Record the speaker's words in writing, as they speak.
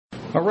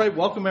All right,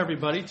 welcome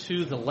everybody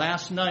to the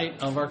last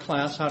night of our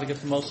class, How to Get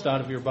the Most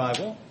Out of Your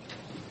Bible.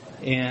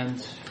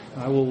 And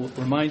I will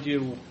remind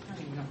you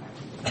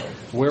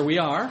where we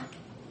are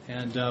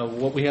and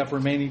what we have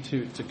remaining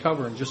to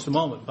cover in just a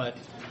moment. But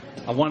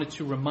I wanted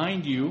to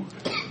remind you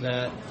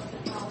that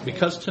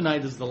because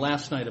tonight is the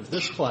last night of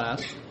this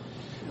class,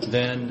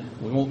 then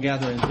we won't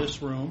gather in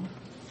this room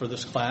for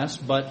this class,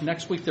 but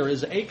next week there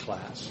is a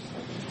class.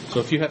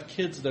 So if you have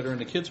kids that are in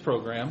the kids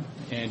program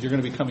and you're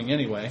going to be coming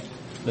anyway,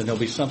 then there'll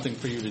be something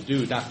for you to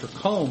do. Dr.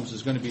 Combs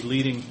is going to be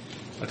leading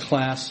a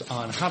class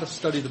on how to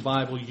study the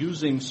Bible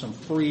using some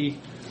free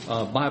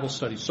Bible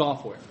study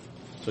software.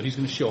 So he's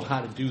going to show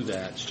how to do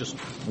that. It's just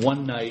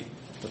one night,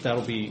 but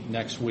that'll be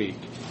next week.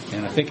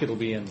 And I think it'll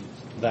be in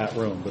that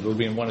room, but it'll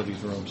be in one of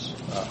these rooms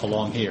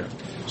along here.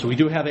 So we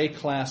do have a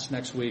class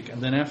next week,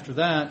 and then after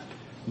that,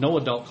 no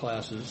adult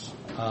classes.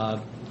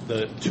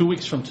 The 2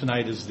 weeks from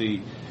tonight is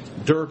the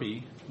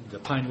Derby, the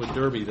Pinewood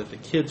Derby that the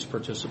kids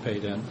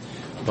participate in.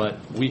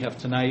 But we have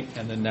tonight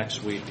and then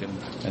next week,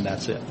 and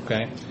that's it,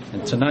 okay?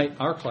 And tonight,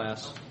 our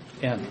class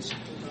ends.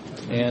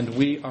 And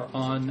we are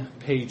on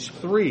page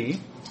 3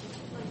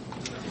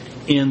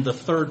 in the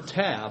third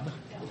tab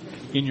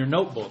in your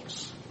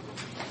notebooks.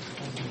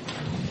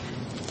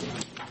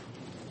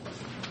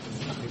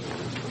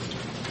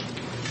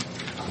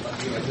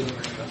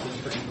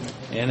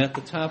 And at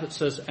the top it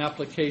says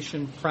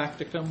Application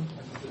Practicum.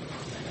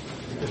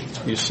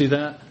 You see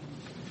that?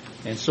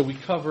 And so we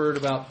covered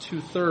about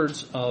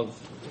 2/3 of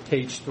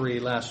page 3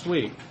 last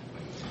week.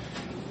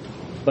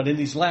 But in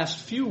these last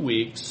few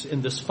weeks,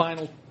 in this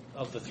final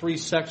of the 3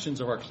 sections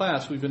of our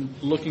class, we've been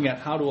looking at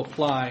how to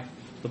apply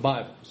the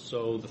Bible.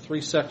 So the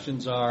 3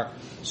 sections are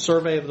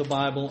survey of the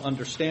Bible,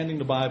 understanding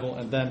the Bible,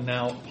 and then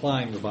now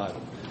applying the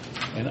Bible.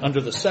 And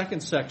under the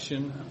second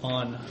section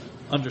on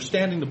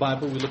understanding the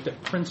Bible, we looked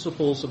at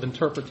principles of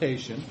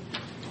interpretation.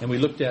 And we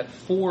looked at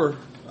 4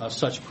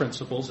 such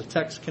principles. A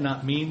text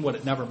cannot mean what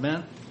it never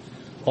meant.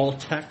 All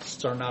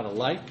texts are not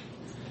alike.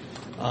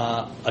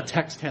 A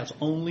text has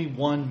only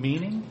one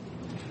meaning.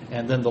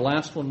 And then the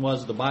last one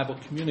was the Bible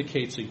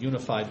communicates a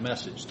unified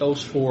message.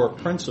 Those 4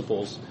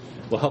 principles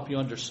will help you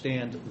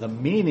understand the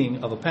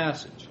meaning of a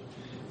passage.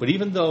 But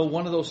even though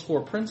one of those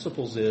 4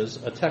 principles is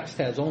a text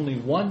has only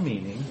one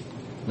meaning,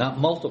 not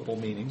multiple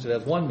meanings, it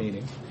has one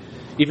meaning,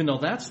 even though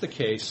that's the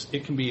case,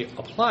 it can be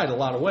applied a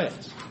lot of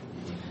ways.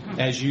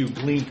 As you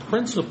glean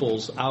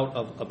principles out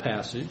of a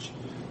passage,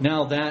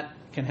 now that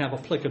can have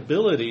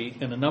applicability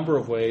in a number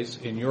of ways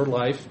in your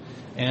life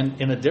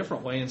and in a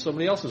different way in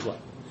somebody else's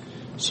life.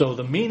 So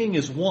the meaning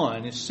is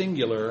one, is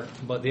singular,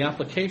 but the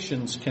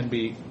applications can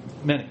be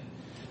many.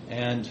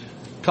 And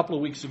a couple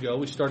of weeks ago,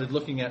 we started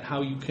looking at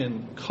how you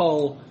can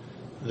cull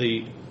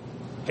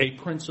a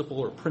principle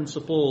or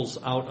principles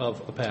out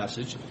of a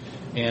passage.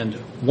 And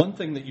one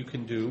thing that you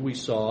can do, we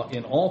saw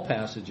in all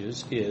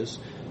passages, is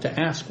to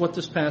ask what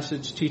this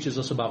passage teaches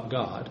us about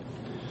God,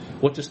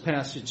 what this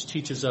passage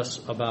teaches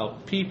us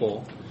about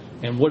people,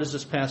 and what does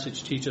this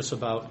passage teach us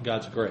about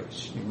God's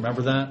grace? You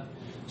remember that?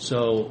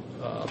 So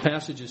a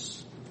passage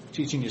is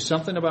teaching you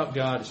something about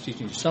God, it's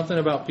teaching you something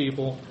about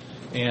people,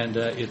 and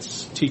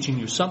it's teaching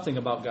you something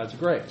about God's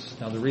grace.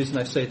 Now the reason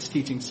I say it's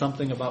teaching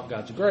something about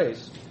God's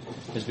grace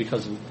is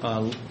because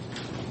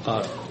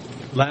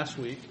last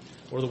week,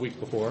 or the week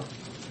before,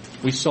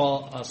 we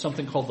saw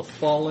something called the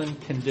fallen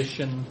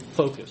condition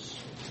focus.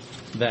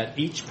 That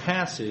each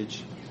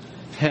passage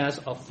has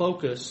a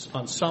focus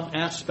on some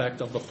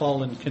aspect of the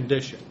fallen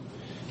condition.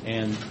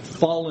 And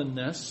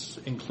fallenness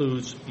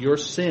includes your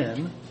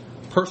sin,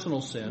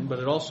 personal sin, but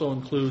it also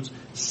includes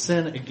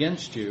sin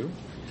against you,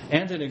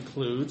 and it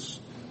includes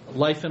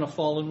life in a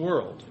fallen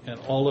world and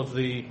all of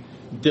the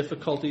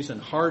difficulties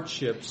and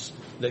hardships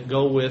that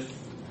go with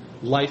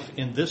life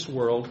in this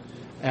world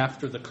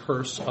after the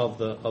curse of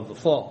the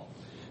fall.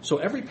 So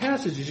every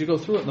passage, as you go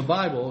through it in the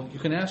Bible, you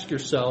can ask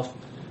yourself,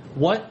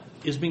 what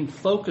is being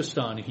focused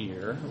on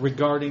here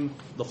regarding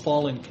the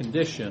fallen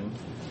condition?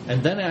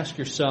 And then ask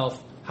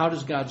yourself, how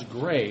does God's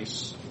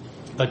grace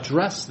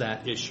address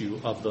that issue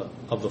of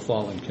the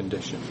fallen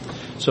condition?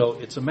 So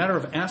it's a matter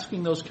of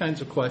asking those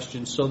kinds of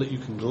questions so that you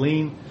can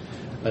glean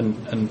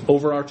an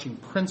overarching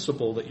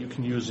principle that you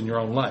can use in your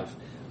own life.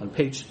 On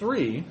page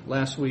 3,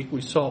 last week, we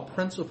saw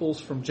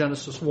principles from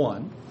Genesis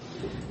 1.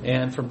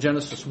 And from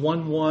Genesis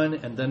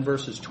 1:1 and then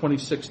verses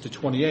 26 to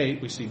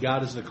 28, we see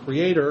God as the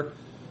creator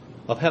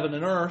of heaven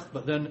and earth,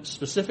 but then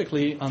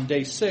specifically on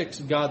day 6,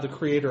 God the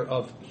creator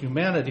of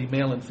humanity,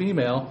 male and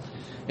female.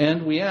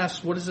 And we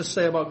asked, what does this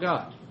say about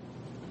God?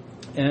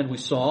 And we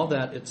saw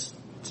that it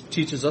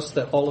teaches us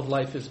that all of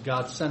life is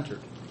God-centered.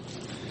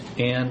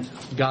 And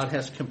God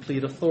has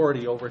complete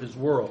authority over His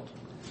world.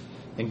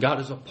 And God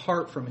is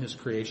apart from His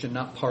creation,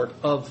 not part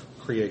of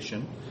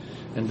creation.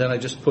 And then I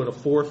just put a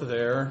 4th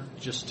there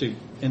just to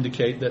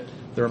indicate that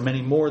there are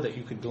many more that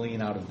you could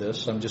glean out of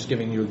this. I'm just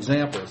giving you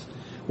examples.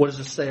 What does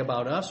this say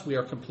about us? We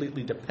are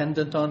completely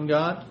dependent on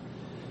God.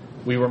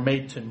 We were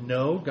made to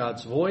know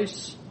God's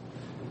voice.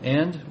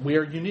 And we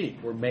are unique.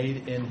 We're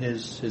made in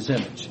His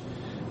image.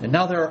 And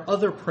now there are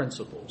other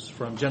principles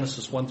from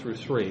Genesis 1 through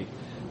 3.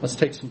 Let's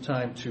take some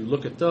time to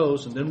look at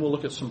those, and then we'll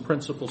look at some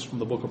principles from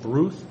the book of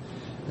Ruth,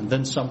 and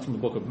then some from the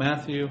book of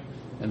Matthew,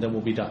 and then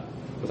we'll be done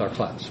with our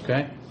class,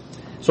 okay?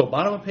 So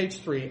bottom of page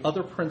 3,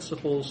 other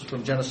principles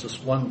from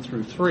Genesis 1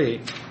 through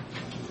 3,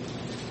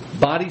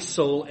 body,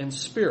 soul, and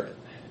spirit.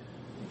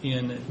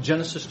 In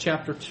Genesis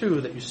chapter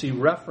 2 that you see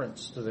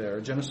referenced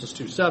there, Genesis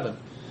 2:7,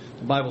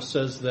 the Bible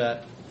says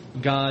that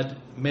God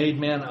made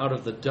man out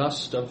of the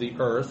dust of the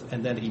earth,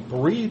 and then he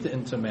breathed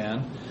into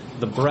man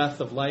the breath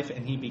of life,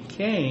 and he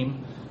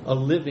became a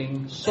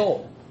living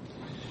soul.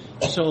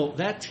 So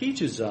that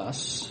teaches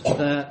us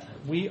that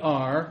we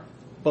are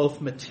both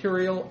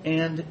material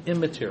and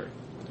immaterial.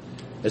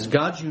 As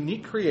God's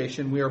unique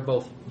creation, we are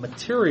both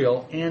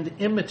material and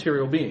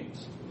immaterial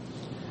beings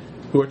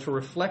who are to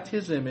reflect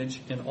his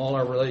image in all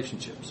our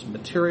relationships.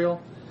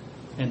 Material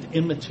and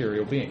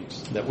immaterial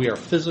beings. That we are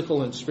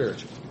physical and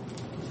spiritual.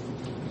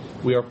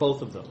 We are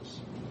both of those.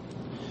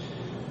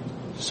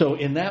 So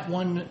in that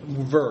one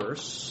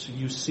verse,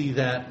 you see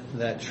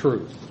that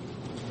truth.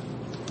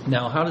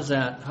 Now, how does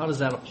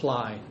that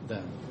apply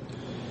then?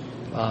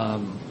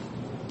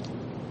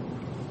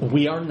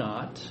 We are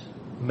not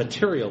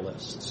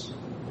materialists.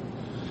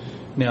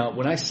 Now,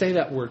 when I say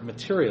that word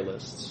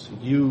materialists,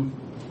 you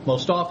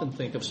most often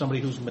think of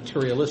somebody who's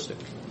materialistic.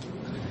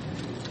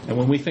 And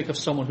when we think of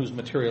someone who's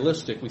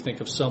materialistic, we think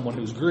of someone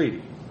who's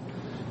greedy.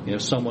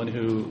 Someone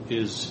who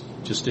is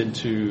just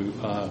into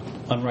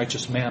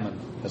unrighteous mammon,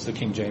 as the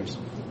King James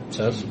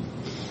says,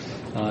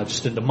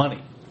 just into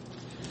money.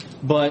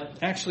 But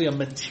actually a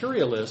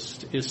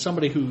materialist is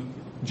somebody who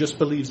just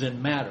believes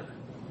in matter.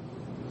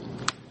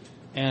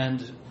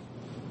 And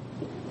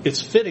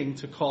it's fitting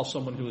to call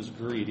someone who is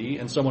greedy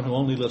and someone who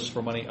only lives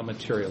for money a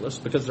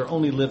materialist, because they're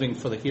only living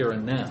for the here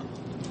and now.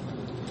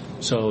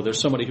 So there's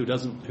somebody who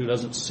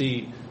doesn't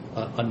see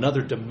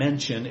another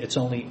dimension. It's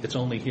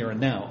only here and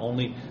now.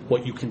 Only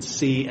what you can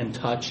see and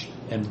touch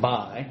and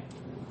buy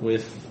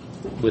with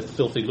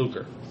filthy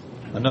lucre.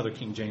 Another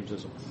King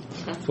Jamesism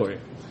for you.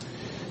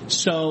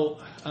 So,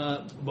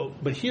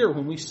 but here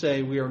when we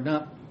say we are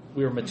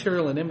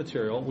material and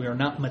immaterial, we are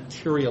not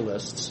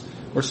materialists.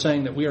 We're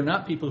saying that we are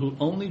not people who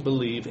only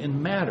believe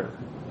in matter,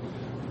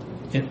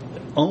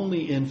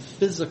 only in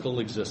physical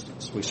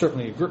existence. We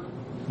certainly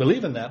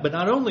believe in that, but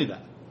not only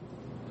that.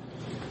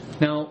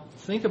 Now,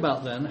 think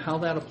about then how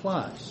that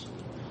applies.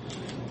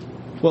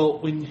 Well,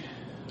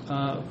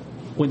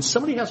 when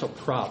somebody has a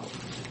problem,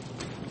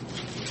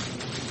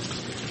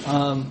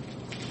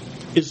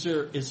 is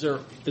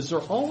there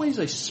always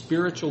a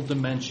spiritual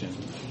dimension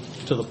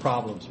to the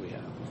problems we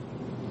have?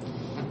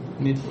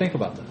 You need to think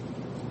about that.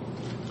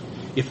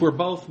 If we're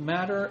both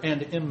matter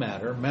and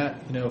immatter,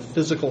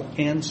 physical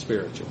and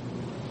spiritual,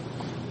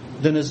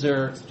 then is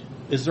there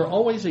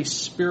always a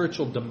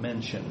spiritual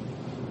dimension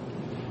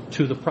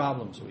to the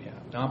problems we have?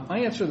 Now, my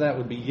answer to that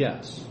would be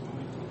yes.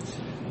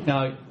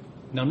 Now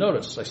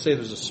notice, I say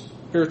there's a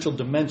spiritual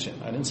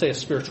dimension. I didn't say a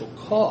spiritual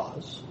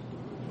cause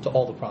to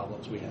all the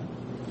problems we have.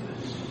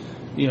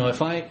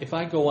 If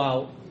I go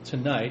out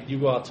tonight, you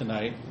go out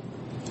tonight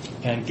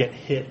and get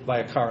hit by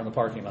a car in the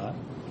parking lot,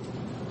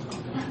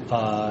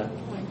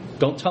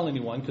 don't tell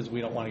anyone because we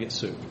don't want to get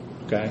sued.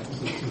 Okay?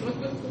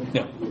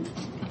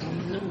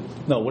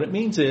 No, what it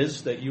means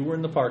is that you were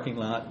in the parking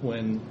lot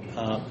when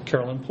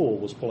Carolyn Poole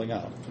was pulling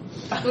out.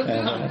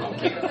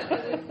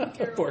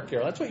 Poor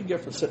Carol. That's what you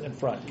get for sitting in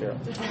front, Carol.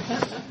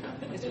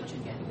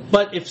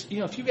 But if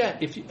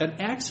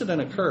an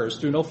accident occurs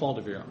through no fault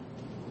of your own,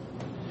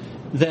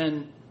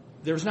 then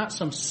there's not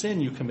some sin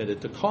you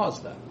committed to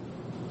cause that.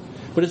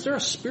 But is there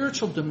a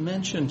spiritual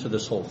dimension to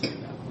this whole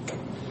thing now?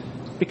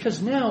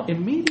 Because now,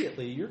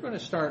 immediately, you're going to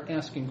start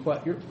asking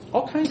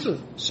all kinds of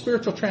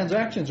spiritual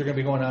transactions are going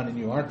to be going on in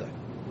you, aren't they?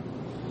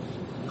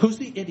 Who's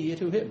the idiot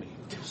who hit me?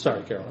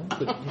 Sorry, Carolyn.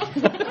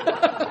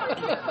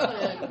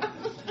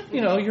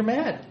 You're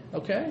mad,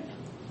 okay?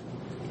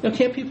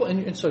 Can't people,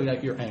 and so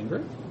you're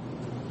angry.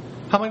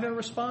 How am I going to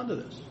respond to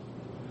this?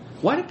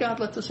 Why did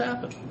God let this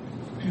happen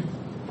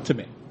to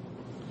me?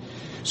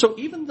 So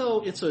even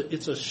though it's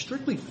a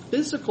strictly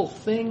physical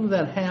thing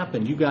that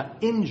happened, you got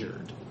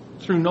injured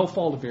through no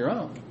fault of your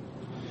own,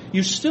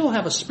 you still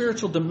have a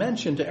spiritual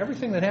dimension to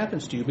everything that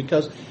happens to you,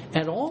 because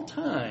at all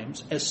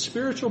times, as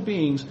spiritual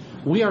beings,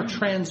 we are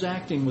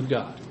transacting with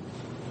God.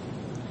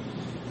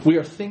 We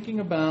are thinking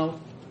about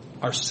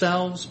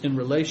ourselves in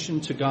relation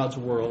to God's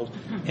world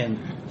and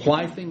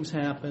why things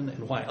happen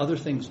and why other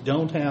things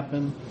don't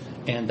happen,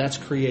 and that's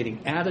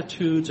creating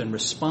attitudes and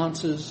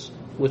responses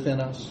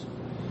within us.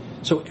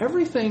 So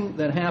everything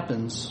that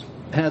happens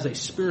has a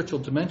spiritual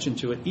dimension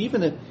to it,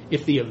 even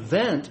if the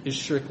event is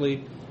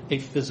strictly a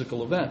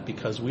physical event,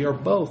 because we are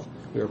both.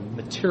 We are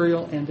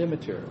material and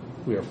immaterial.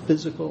 We are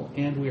physical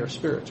and we are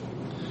spiritual.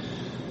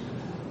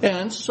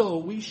 And so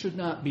we should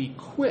not be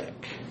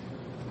quick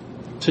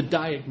to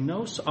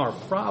diagnose our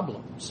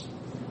problems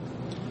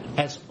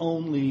as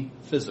only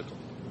physical.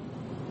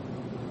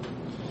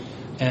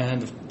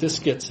 And this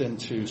gets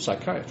into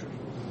psychiatry,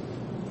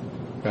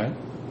 right?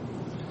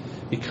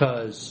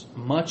 Because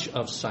much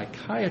of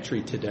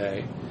psychiatry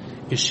today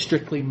is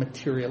strictly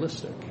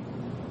materialistic.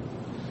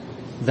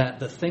 That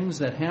the things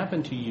that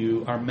happen to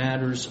you are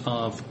matters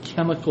of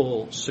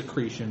chemical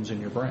secretions in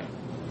your brain.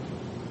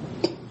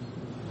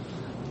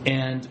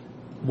 And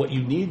what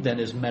you need then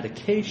is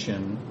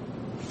medication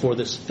for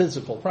this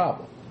physical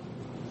problem.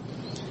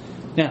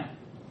 Now,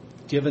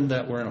 given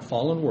that we're in a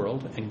fallen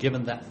world, and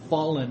given that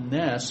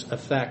fallenness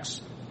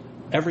affects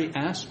every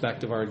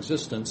aspect of our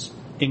existence,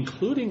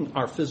 including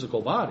our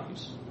physical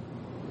bodies,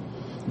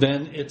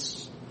 then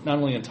it's not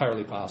only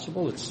entirely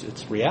possible,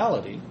 it's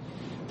reality,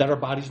 that our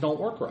bodies don't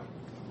work right,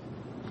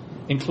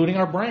 including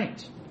our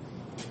brains.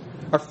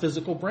 Our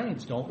physical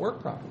brains don't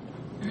work properly.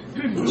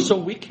 So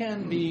we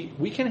can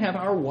have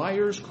our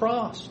wires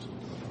crossed.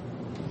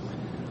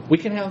 We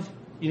can have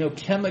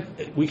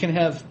we can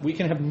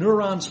have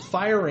neurons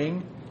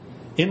firing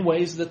in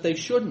ways that they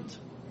shouldn't,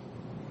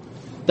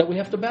 that we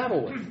have to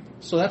battle with.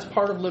 So that's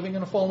part of living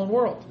in a fallen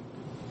world.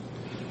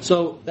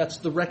 So that's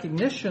the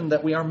recognition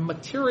that we are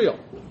material.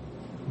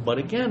 But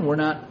again, we're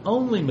not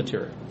only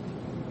material.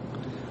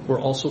 We're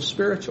also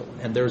spiritual.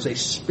 And there's a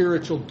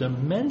spiritual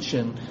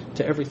dimension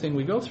to everything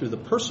we go through. The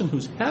person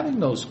who's having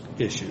those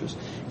issues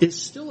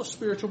is still a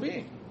spiritual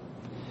being.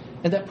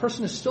 And that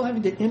person is still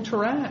having to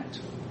interact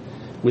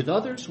with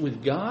others,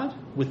 with God,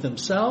 with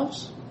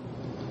themselves,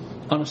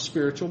 on a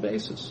spiritual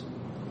basis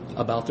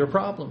about their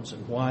problems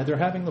and why they're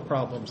having the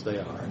problems they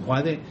are, and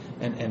why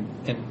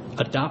and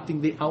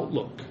adopting the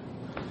outlook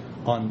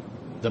on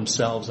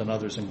themselves and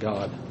others and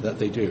God that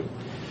they do.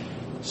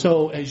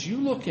 So as you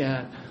look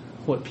at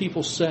what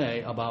people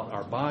say about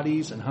our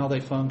bodies and how they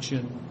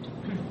function,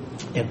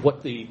 and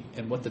what the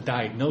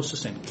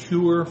diagnosis and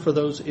cure for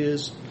those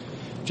is,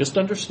 just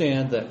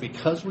understand that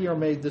because we are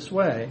made this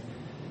way,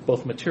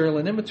 both material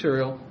and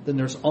immaterial, then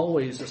there's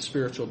always a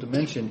spiritual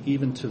dimension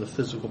even to the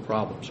physical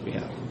problems we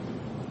have.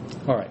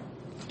 All right,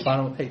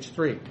 bottom of page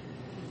 3.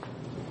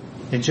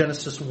 In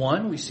Genesis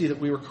 1, we see that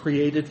we were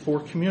created for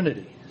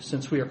community.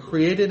 Since we are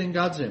created in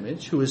God's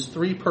image, who is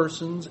three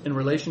persons in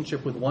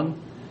relationship with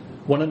one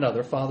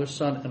another, Father,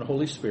 Son, and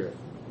Holy Spirit,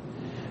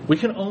 we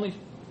can only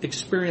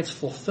experience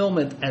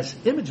fulfillment as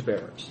image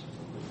bearers,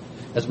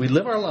 as we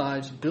live our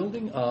lives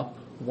building up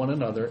one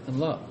another in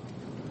love.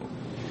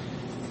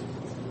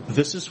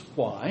 This is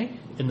why,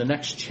 in the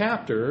next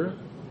chapter,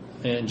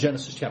 in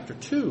Genesis chapter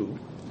 2,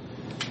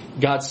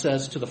 God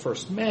says to the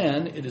first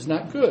man, it is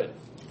not good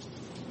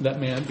that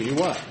man be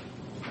what?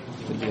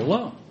 To be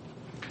alone.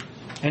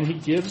 And he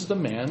gives the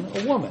man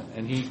a woman,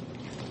 and he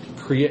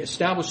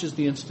establishes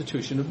the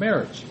institution of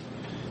marriage.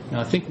 Now,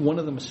 I think one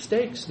of the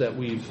mistakes that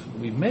we've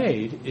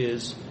made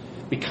is,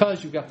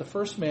 because you've got the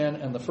first man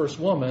and the first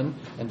woman,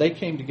 and they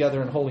came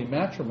together in holy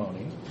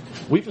matrimony,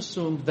 we've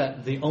assumed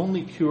that the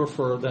only cure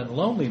for then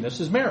loneliness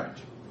is marriage.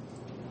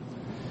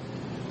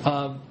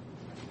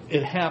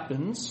 It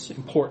happens,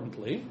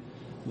 importantly,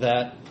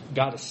 that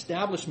God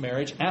established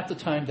marriage at the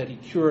time that he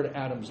cured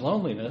Adam's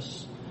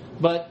loneliness,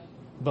 but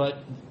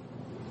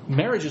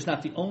marriage is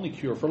not the only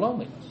cure for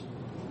loneliness.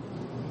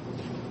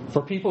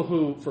 For people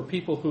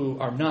who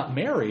are not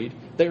married,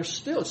 it's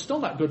still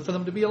not good for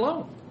them to be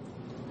alone.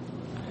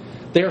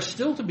 They are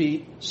still to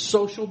be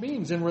social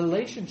beings in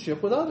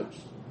relationship with others.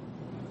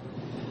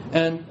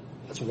 And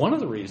that's one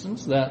of the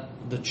reasons that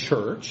the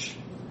church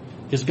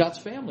is God's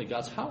family,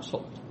 God's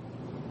household.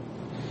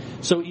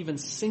 So even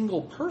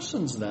single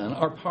persons then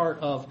are part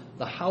of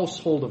the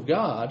household of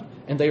God,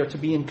 and they are to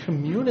be in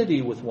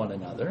community with one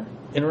another,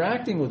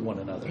 interacting with one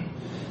another.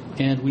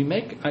 And we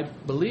make, I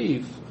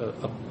believe,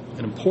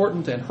 an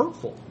important and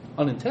hurtful,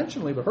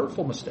 unintentionally but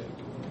hurtful mistake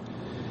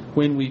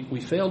when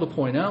we fail to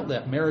point out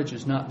that marriage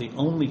is not the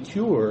only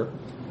cure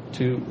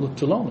to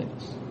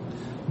loneliness.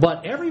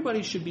 But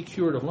everybody should be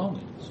cured of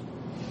loneliness.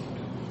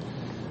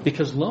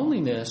 Because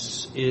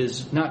loneliness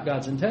is not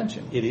God's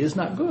intention. It is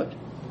not good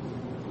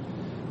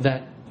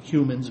that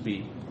humans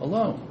be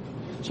alone.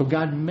 So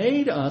God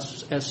made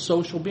us as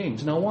social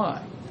beings. Now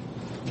why?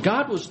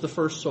 God was the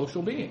first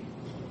social being.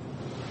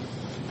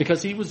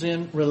 Because he was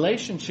in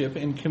relationship,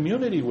 in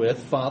community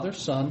with Father,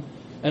 Son,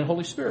 and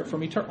Holy Spirit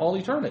from all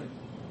eternity.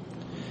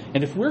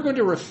 And if we're going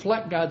to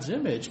reflect God's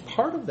image,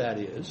 part of that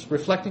is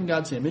reflecting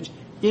God's image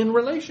in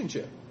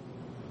relationship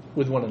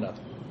with one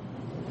another.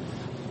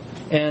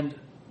 And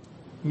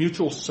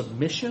mutual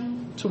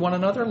submission to one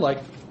another,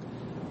 like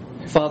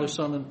Father,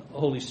 Son, and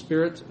Holy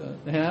Spirit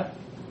have.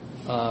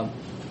 The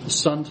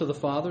Son to the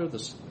Father, the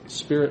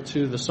Spirit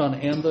to the Son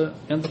and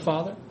the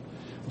Father.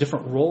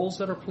 Different roles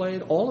that are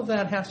played. All of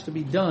that has to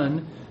be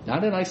done,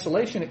 not in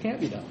isolation, it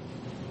can't be done.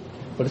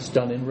 But it's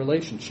done in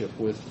relationship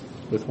with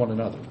one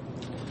another.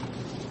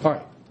 All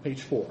right,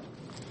 page 4.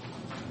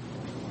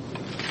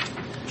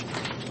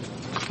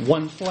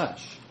 One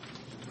flesh.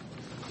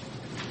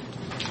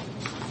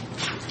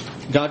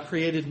 God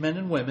created men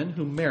and women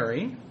who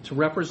marry to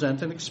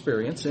represent and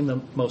experience in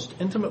the most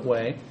intimate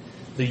way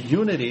the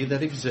unity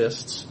that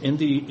exists in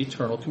the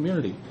eternal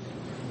community.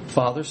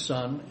 Father,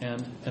 Son,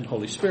 and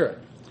Holy Spirit.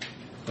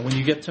 And when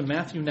you get to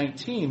Matthew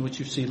 19, which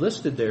you see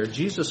listed there,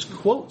 Jesus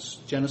quotes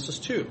Genesis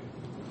 2.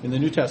 in the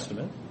New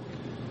Testament.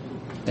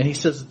 And he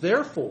says,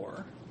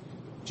 therefore,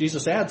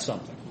 Jesus adds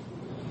something.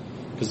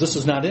 Because this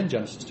is not in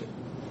Genesis 2.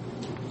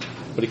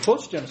 But he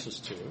quotes Genesis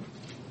 2,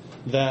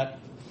 that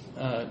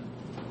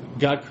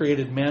God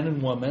created man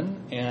and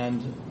woman,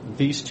 and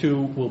these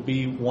two will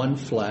be one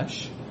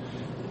flesh.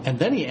 And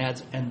then he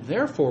adds, and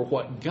therefore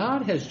what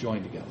God has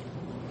joined together,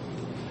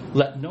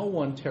 let no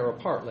one tear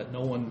apart, let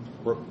no one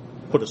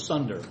put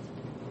asunder.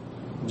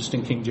 I'm just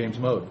in King James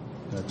mode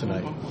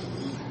tonight.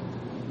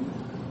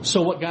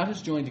 So what God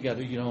has joined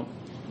together, you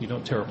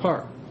don't tear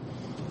apart.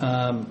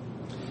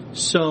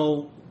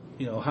 So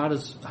how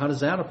does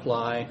that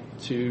apply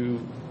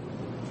to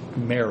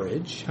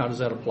marriage? How does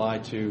that apply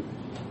to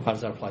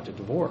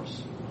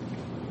divorce?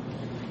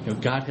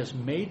 God has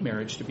made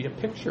marriage to be a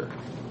picture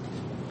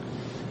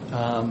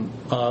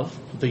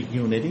of the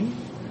unity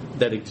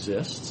that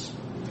exists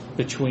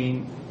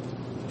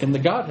in the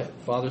Godhead,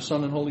 Father,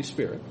 Son, and Holy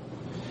Spirit.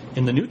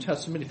 In the New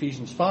Testament,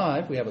 Ephesians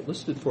 5, we have it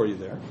listed for you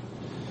there.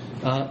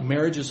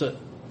 Marriage is a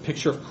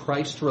picture of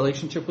Christ's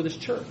relationship with His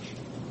church.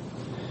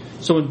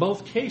 So in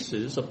both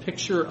cases, a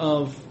picture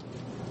of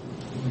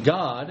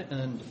God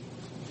and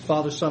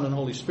Father, Son, and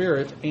Holy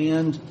Spirit,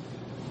 and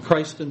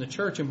Christ and the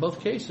church. In both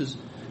cases,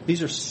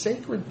 these are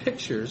sacred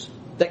pictures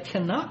that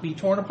cannot be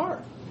torn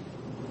apart,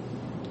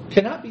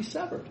 cannot be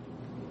severed.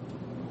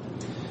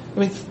 I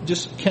mean,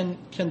 just can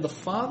the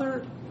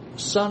Father,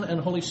 Son,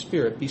 and Holy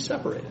Spirit be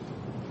separated?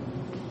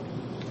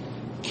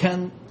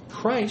 Can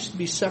Christ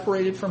be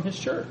separated from His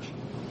church?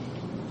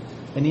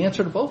 And the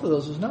answer to both of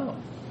those is no.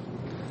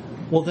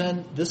 Well,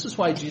 then, this is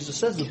why Jesus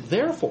says,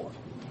 therefore,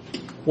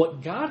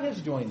 what God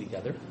has joined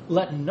together,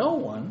 let no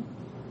one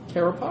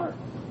tear apart.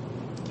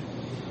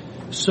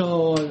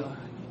 So,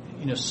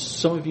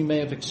 some of you may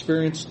have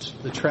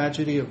experienced the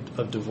tragedy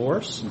of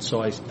divorce, and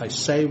so I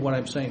say what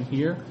I'm saying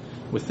here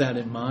with that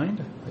in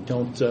mind. I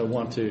don't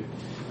want to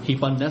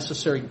heap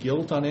unnecessary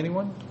guilt on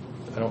anyone.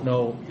 I don't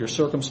know your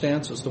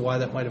circumstance as to why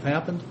that might have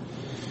happened.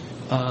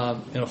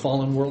 In a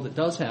fallen world, it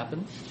does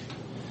happen.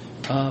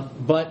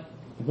 But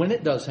when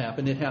it does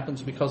happen, it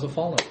happens because of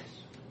fallenness.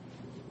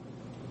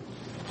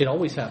 It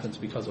always happens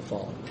because of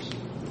fallenness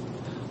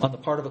on the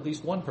part of at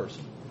least one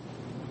person.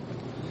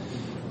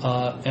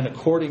 And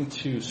according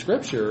to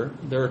Scripture,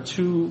 there are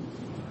two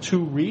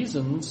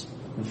reasons,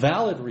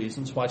 valid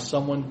reasons, why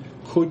someone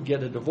could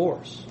get a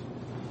divorce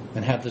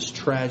and have this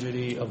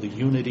tragedy of the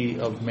unity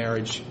of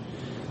marriage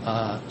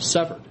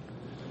severed.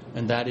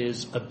 And that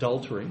is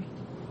adultery,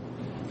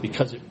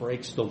 because it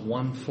breaks the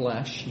one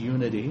flesh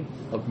unity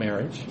of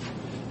marriage,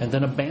 and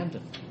then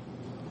abandon,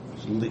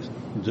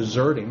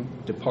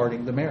 deserting,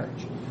 departing the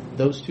marriage.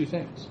 Those two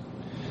things.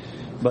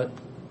 But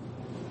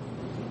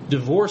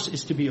divorce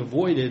is to be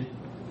avoided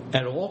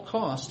at all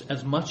costs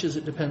as much as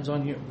it depends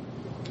on you,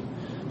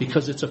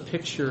 because it's a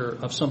picture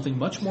of something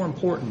much more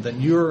important than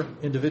your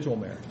individual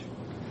marriage.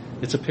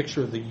 It's a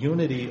picture of the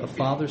unity of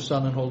Father,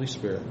 Son, and Holy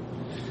Spirit,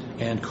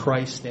 and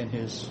Christ and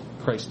His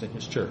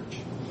church.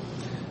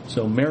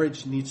 So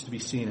marriage needs to be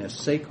seen as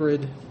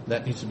sacred.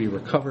 That needs to be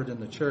recovered in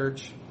the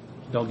church.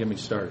 Don't get me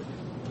started.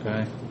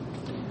 Okay?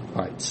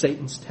 All right,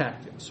 Satan's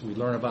tactics. We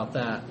learn about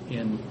that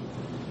in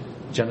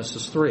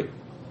Genesis 3.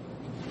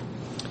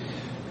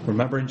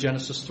 Remember in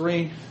Genesis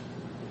 3,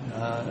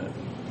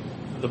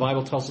 the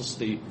Bible tells us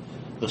the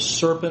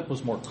serpent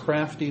was more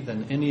crafty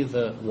than any of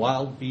the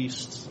wild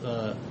beasts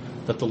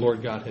that the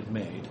Lord God had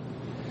made.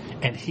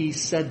 And he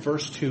said,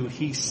 verse 2,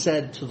 he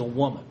said to the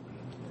woman.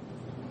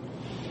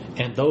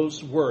 And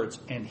those words,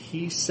 and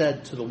he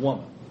said to the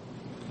woman,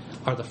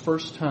 are the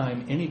first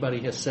time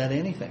anybody has said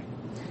anything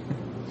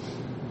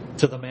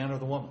to the man or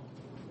the woman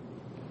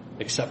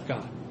except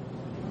God.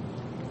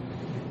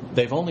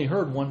 They've only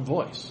heard one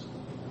voice.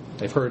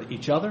 They've heard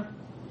each other,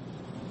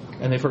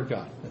 and they've heard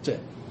God. That's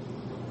it.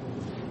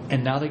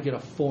 And now they get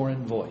a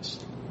foreign voice.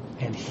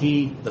 And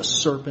the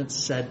serpent,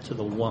 said to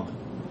the woman.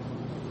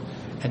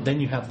 And then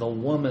you have the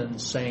woman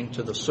saying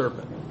to the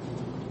serpent.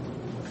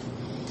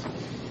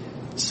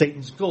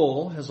 Satan's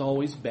goal has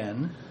always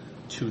been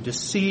to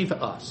deceive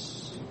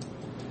us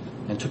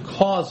and to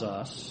cause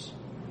us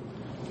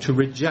to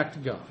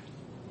reject God.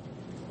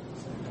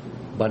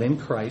 But in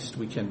Christ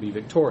we can be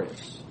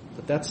victorious.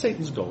 But that's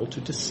Satan's goal,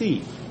 to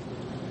deceive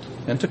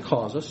and to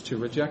cause us to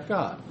reject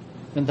God.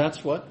 And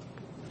that's what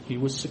he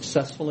was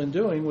successful in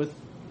doing with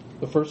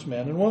the first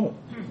man and woman.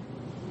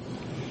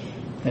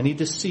 And he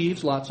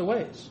deceives lots of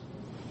ways.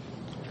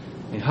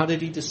 And how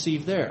did he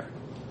deceive there?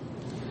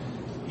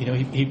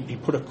 He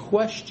put a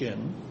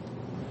question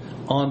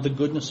on the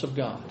goodness of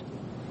God.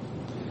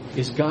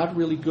 Is God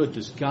really good?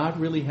 Does God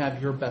really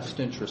have your best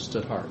interests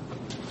at heart?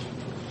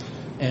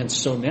 And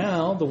so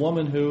now the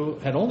woman who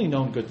had only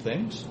known good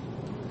things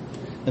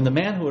and the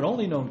man who had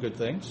only known good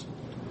things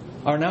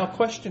are now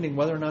questioning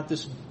whether or not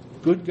this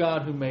good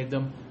God who made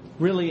them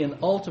really and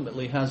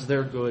ultimately has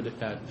their good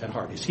at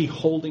heart. Is he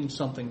holding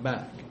something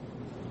back?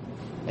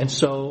 And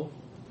so,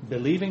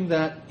 believing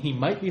that he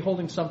might be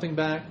holding something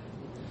back,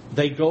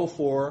 they go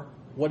for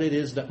what it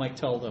is that might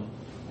tell them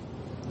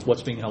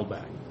what's being held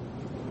back.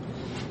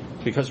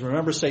 Because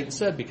remember, Satan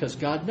said, because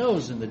God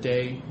knows in the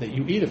day that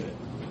you eat of it,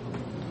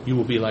 you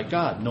will be like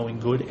God, knowing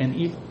good and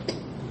evil.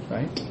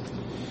 Right?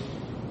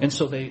 And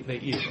so they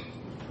eat it.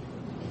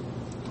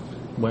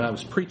 When I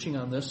was preaching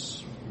on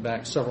this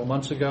back several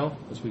months ago,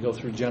 as we go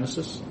through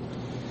Genesis,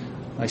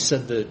 I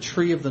said the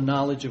tree of the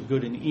knowledge of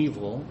good and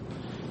evil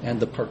and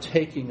the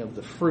partaking of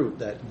the fruit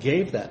that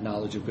gave that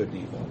knowledge of good and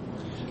evil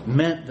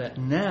meant that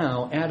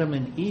now Adam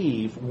and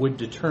Eve would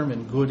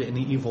determine good and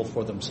evil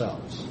for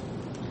themselves.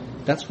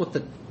 That's what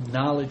the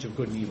knowledge of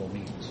good and evil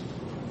means.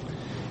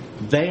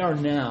 They are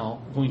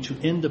now going to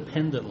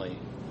independently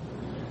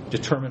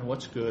determine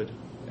what's good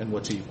and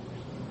what's evil.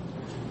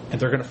 And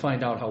they're going to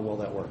find out how well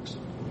that works.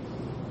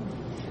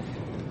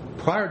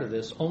 Prior to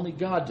this, only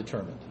God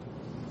determined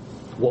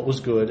what was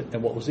good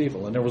and what was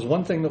evil. And there was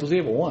one thing that was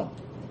evil, one.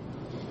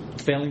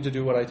 Failing to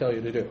do what I tell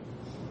you to do.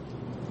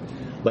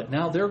 But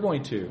now they're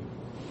going to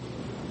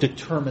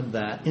determine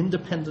that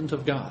independent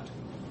of God.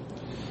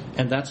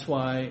 And that's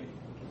why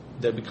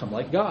they become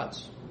like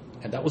gods.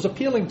 And that was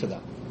appealing to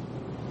them.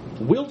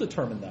 We'll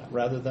determine that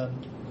rather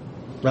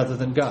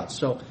than God.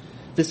 So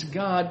this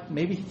God,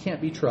 maybe he can't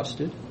be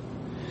trusted.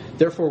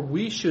 Therefore,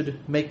 we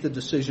should make the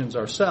decisions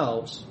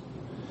ourselves.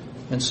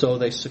 And so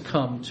they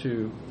succumbed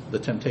to the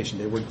temptation.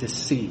 They were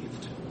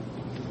deceived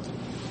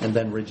and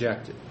then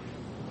rejected.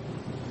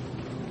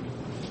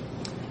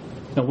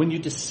 Now, when you're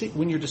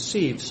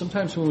deceived,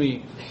 sometimes when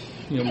we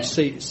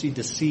see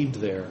deceived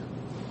there,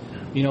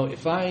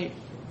 if I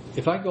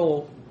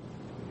go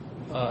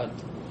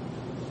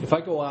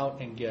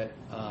out and get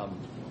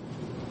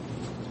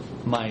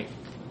my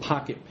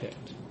pocket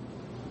picked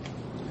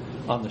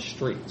on the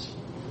streets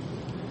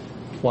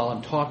while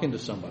I'm talking to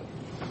somebody.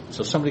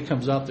 So somebody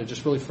comes up, they're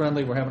just really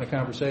friendly, we're having a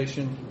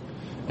conversation,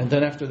 and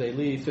then after they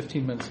leave,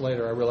 15 minutes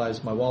later, I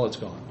realize my wallet's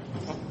gone.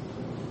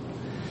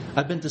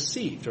 I've been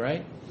deceived,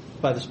 right,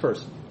 by this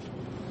person.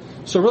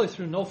 So really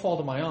through no fault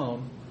of my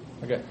own,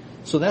 okay.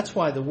 So that's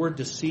why the word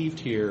deceived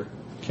here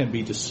can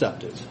be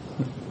deceptive.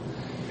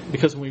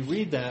 Because when we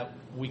read that,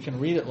 we can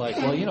read it like,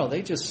 well,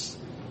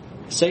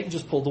 Satan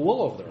just pulled the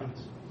wool over their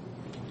eyes.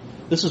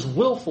 This is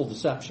willful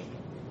deception.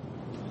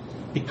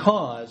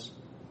 Because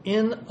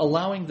in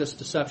allowing this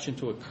deception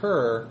to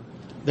occur,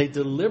 they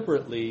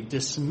deliberately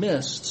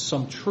dismissed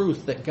some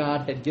truth that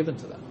God had given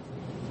to them.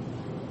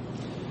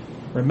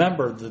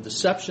 Remember, the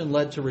deception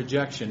led to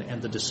rejection,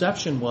 and the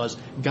deception was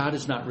God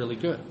is not really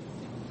good.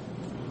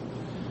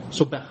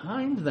 So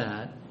behind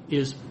that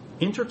is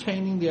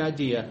entertaining the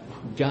idea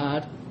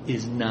God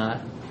is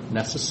not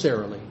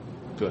necessarily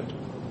good.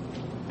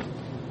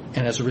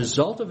 And as a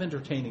result of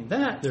entertaining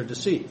that, they're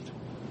deceived.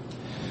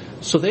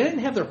 So they didn't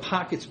have their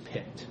pockets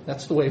picked.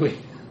 That's the way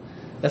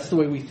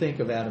we think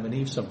of Adam and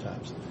Eve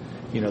sometimes.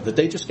 That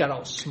they just got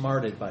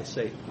outsmarted by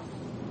Satan.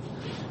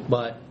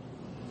 But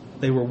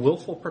they were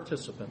willful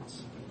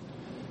participants.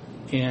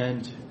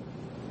 And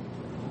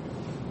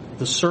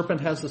the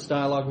serpent has this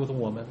dialogue with a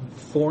woman,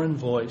 foreign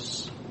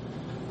voice,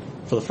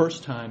 for the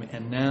first time,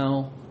 and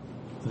now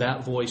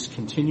that voice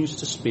continues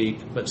to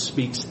speak, but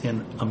speaks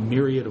in a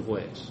myriad of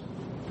ways.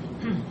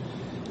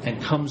 And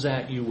comes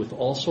at you with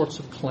all sorts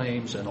of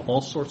claims and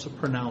all sorts of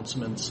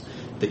pronouncements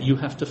that you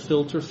have to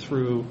filter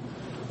through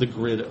the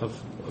grid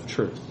of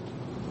truth.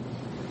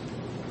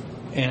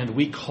 And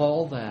we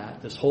call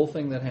that, this whole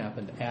thing that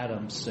happened,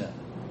 Adam's sin.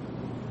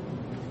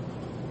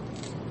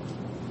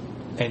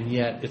 And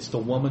yet, it's the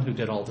woman who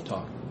did all the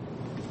talking.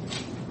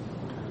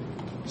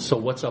 So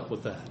what's up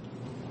with that?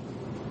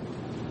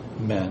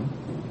 Men.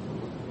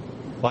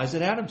 Why is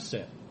it Adam's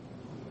sin?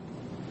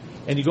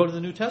 And you go to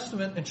the New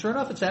Testament, and sure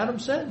enough, it's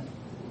Adam's sin.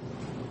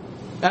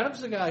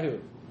 Adam's the guy who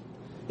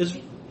is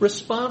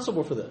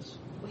responsible for this.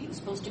 Well, he was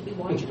supposed to be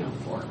watching out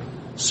for her.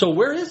 So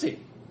where is he?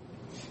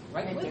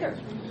 Right with her.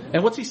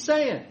 And what's he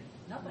saying?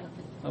 Nothing.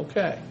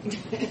 Okay.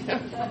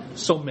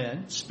 So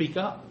men, speak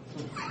up.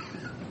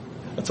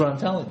 That's what I'm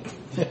telling you.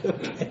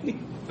 Okay.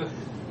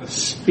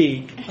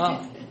 Speak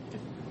up.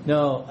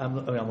 No,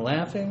 I'm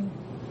laughing,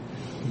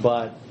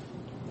 but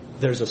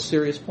there's a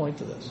serious point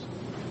to this.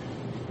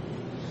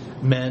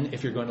 Men,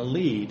 if you're going to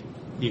lead,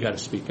 you got to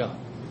speak up.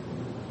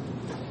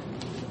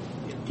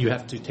 You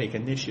have to take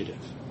initiative.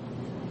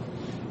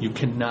 You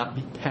cannot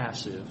be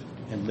passive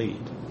and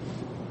lead.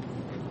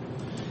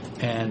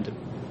 And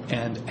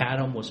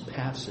Adam was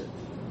passive.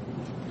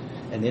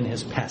 And in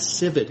his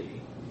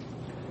passivity,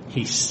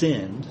 he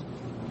sinned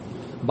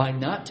by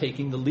not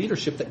taking the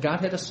leadership that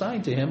God had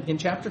assigned to him in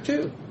chapter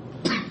 2.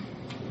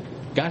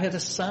 God had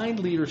assigned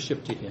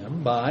leadership to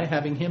him by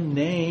having him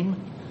name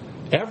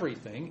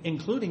everything,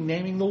 including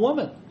naming the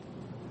woman.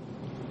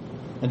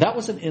 And that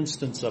was an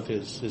instance of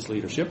his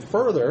leadership.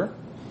 Further,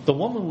 the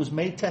woman was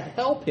made to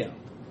help him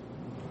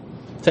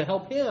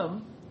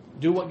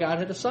do what God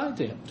had assigned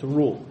to him, to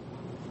rule.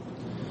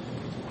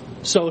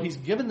 So he's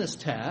given this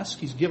task.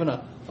 He's given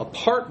a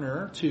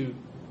partner to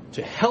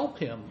help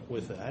him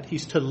with that.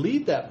 He's to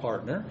lead that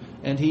partner,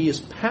 and he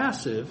is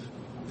passive.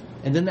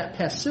 And in that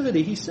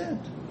passivity, he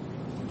sinned.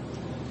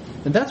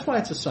 And that's why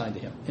it's assigned to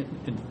him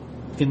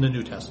in the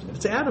New Testament.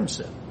 It's Adam's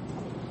sin.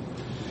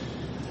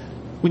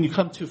 When you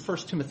come to 1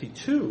 Timothy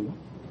 2,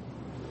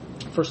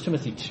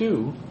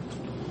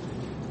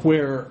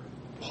 where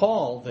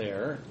Paul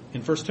there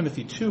in 1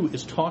 Timothy 2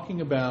 is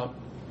talking about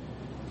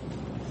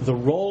the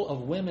role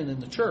of women in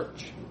the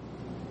church.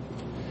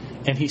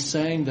 And he's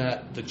saying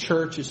that the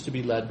church is to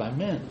be led by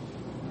men.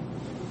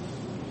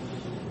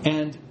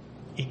 And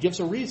he gives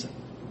a reason.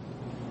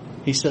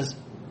 He says,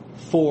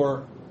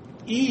 for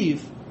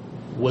Eve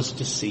was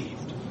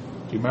deceived. Do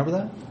you remember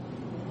that?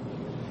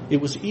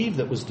 It was Eve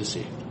that was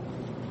deceived.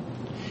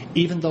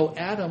 Even though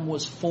Adam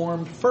was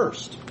formed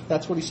first.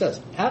 That's what he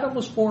says. Adam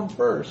was formed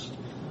first,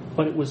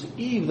 but it was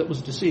Eve that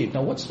was deceived.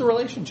 Now, what's the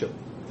relationship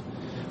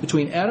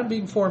between Adam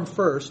being formed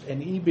first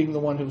and Eve being the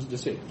one who was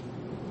deceived?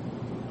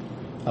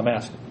 I'm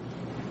asking.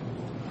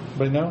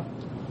 Anybody know?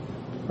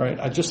 All right,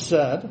 I just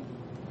said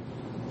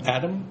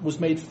Adam was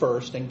made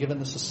first and given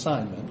this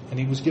assignment, and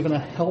he was given a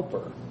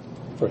helper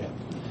for him.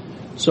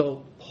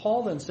 So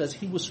Paul then says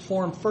he was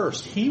formed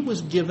first. He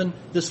was given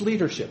this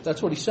leadership.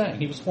 That's what he's saying.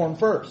 He was formed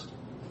first.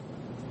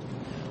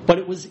 But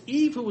it was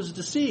Eve who was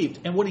deceived.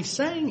 And what he's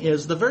saying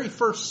is the very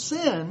first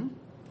sin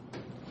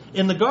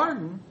in the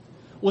garden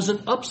was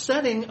an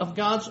upsetting of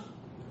God's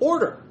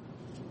order.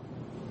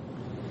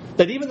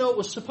 That even though it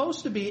was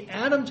supposed to be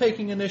Adam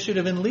taking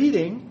initiative and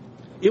leading,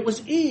 it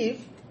was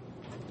Eve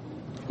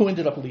who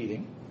ended up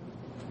leading.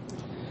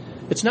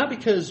 It's not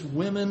because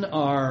women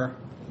are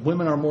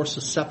more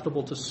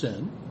susceptible to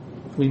sin.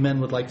 We men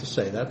would like to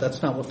say that.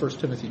 That's not what 1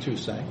 Timothy 2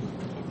 is saying.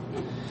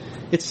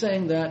 It's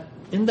saying that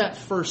in that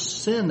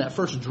first sin, that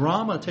first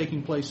drama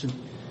taking place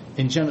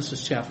in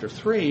Genesis chapter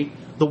 3,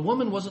 the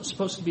woman wasn't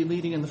supposed to be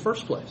leading in the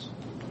first place.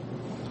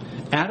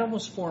 Adam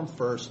was formed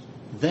first,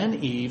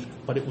 then Eve,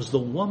 but it was the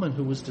woman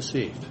who was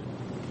deceived.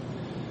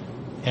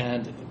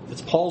 And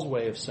it's Paul's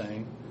way of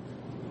saying,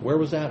 where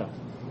was Adam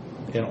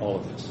in all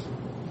of this?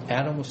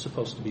 Adam was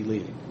supposed to be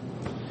leading.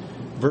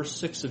 Verse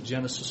 6 of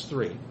Genesis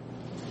 3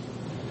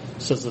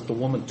 says that the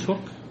woman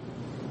took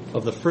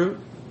of the fruit,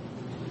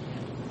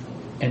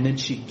 and then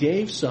she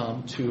gave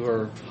some to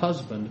her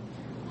husband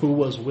who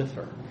was with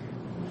her.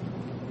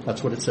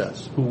 That's what it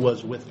says, who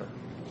was with her.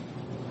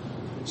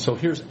 So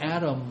here's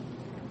Adam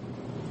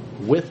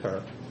with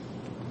her,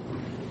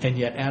 and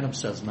yet Adam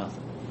says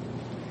nothing.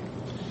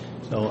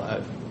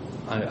 So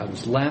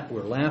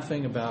we're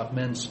laughing about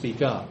men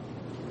speak up,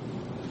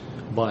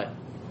 but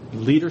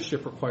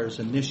leadership requires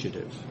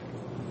initiative.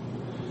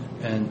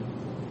 And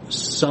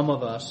some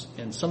of us,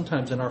 and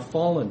sometimes in our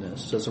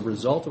fallenness, as a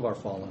result of our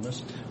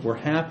fallenness, we're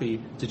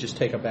happy to just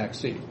take a back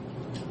seat.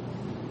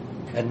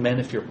 And men,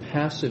 if you're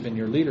passive in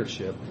your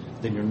leadership,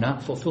 then you're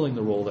not fulfilling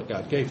the role that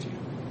God gave to you.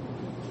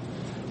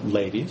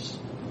 Ladies,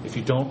 if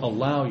you don't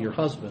allow your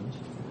husband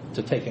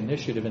to take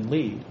initiative and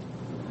lead,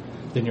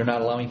 then you're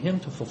not allowing him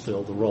to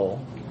fulfill the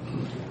role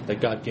that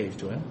God gave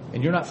to him.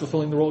 And you're not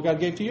fulfilling the role God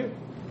gave to you.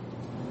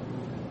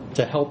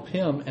 To help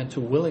him and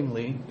to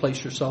willingly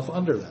place yourself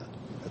under that.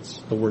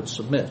 That's the word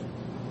submit.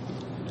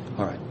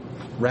 All right.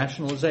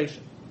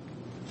 Rationalization.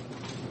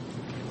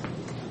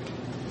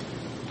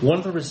 One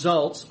of the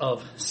results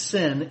of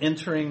sin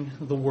entering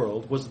the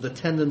world was the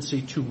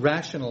tendency to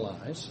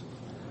rationalize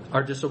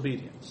our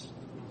disobedience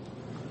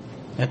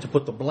and to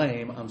put the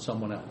blame on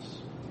someone else.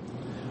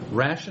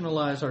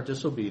 Rationalize our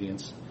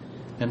disobedience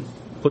and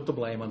put the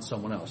blame on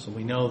someone else. And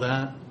we know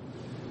that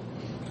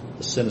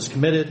the sin is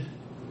committed,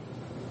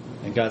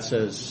 and God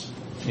says,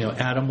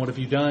 Adam, what have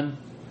you done?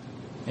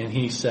 And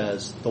he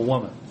says, the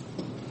woman.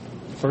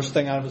 First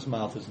thing out of his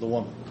mouth is the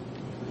woman.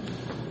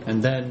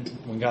 And then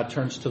when God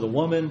turns to the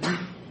woman,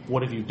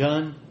 what have you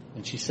done?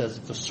 And she says,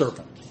 the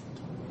serpent.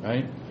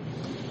 Right?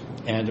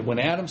 And when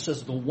Adam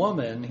says the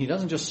woman, he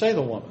doesn't just say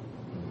the woman.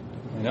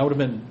 I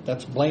mean,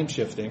 that's blame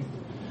shifting.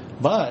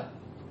 But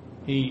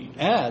he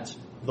adds,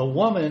 the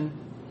woman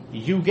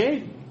you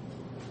gave me.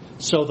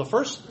 So the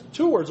first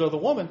two words are the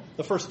woman.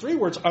 The first three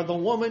words are the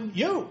woman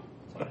you.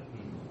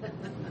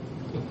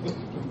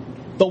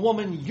 The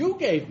woman you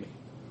gave me.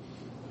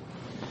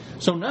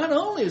 So not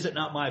only is it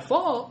not my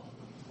fault,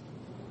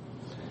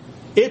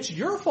 it's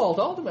your fault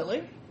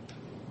ultimately.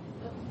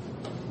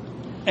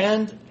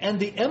 And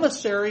the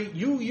emissary,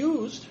 you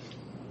used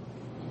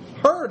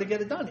her to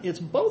get it done. It's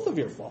both of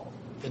your fault.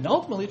 And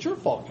ultimately it's your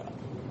fault,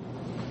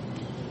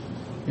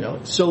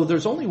 God. So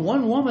there's only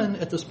one woman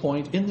at this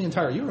point in the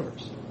entire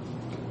universe.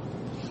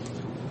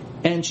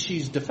 And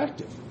she's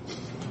defective.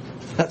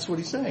 That's what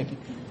he's saying.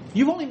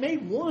 You've only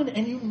made one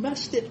and you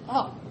messed it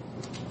up.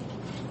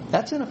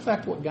 That's in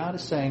effect what God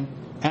is saying,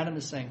 Adam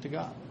is saying to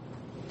God.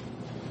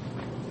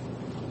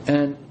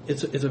 And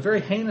it's a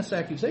very heinous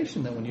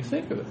accusation then when you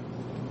think of it.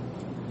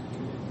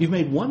 You've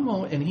made one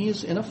moment and he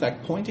is in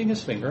effect pointing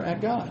his finger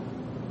at God.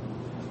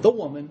 The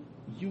woman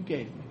you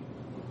gave me.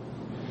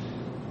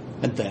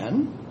 And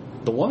then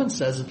the woman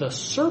says the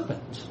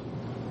serpent.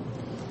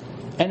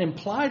 And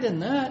implied in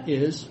that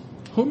is,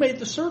 who made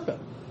the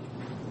serpent?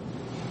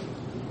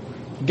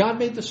 God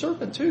made the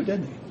serpent too,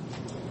 didn't he?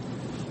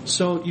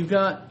 So you've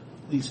got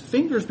these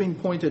fingers being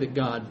pointed at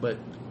God, but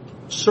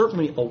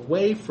certainly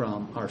away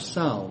from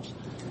ourselves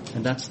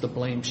And that's the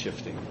blame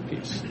shifting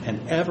piece.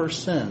 And ever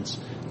since,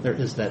 there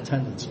is that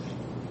tendency.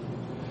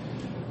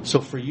 So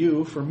for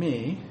you, for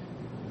me,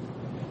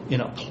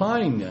 in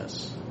applying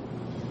this,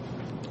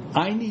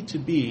 I need to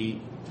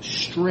be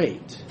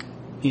straight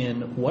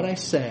in what I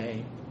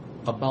say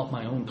about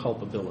my own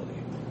culpability.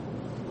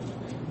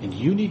 And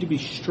you need to be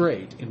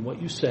straight in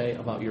what you say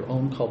about your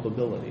own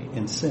culpability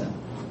in sin.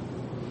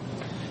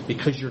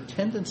 Because your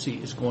tendency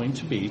is going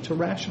to be to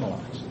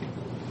rationalize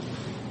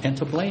and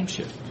to blame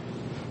shift.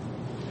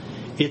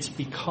 It's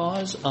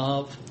because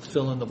of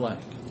fill in the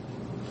blank.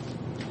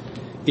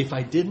 If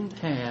I didn't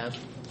have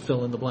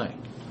fill in the blank,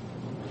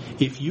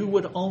 if you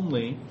would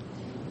only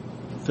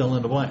fill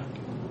in the blank,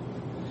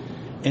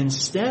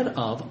 instead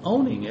of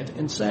owning it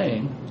and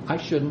saying, I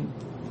shouldn't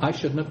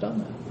have done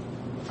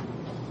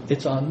that.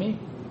 It's on me.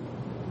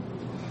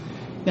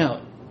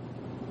 Now,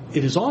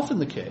 it is often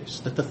the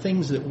case that the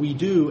things that we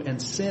do and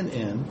sin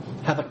in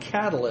have a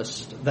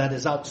catalyst that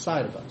is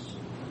outside of us.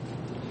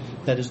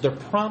 That is, they're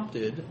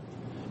prompted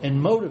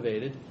and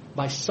motivated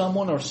by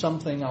someone or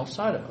something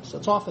outside of us.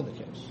 That's often the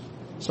case.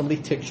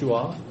 Somebody ticks you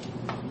off.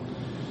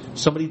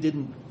 Somebody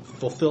didn't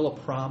fulfill a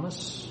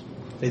promise.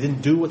 They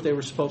didn't do what they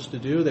were supposed to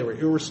do. They were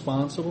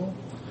irresponsible.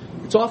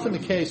 It's often the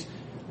case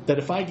that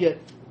if I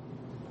get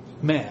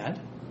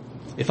mad,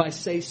 if I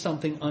say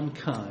something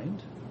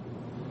unkind,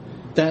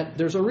 that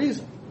there's a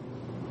reason.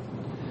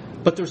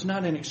 But there's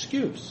not an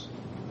excuse.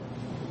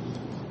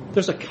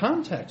 There's a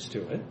context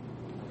to it.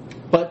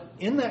 But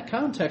in that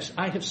context,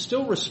 I have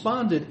still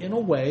responded in a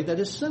way that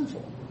is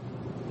sinful.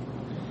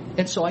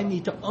 And so I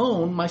need to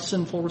own my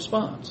sinful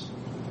response.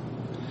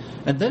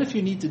 And then if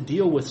you need to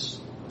deal with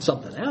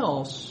something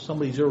else,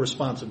 somebody's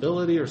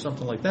irresponsibility or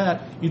something like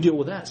that, you deal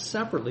with that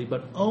separately,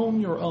 but own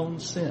your own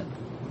sin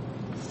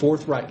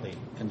forthrightly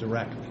and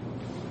directly.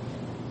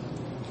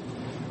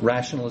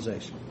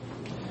 Rationalization.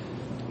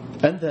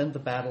 And then the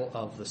battle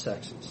of the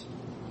sexes.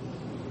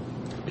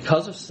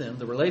 Because of sin,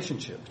 the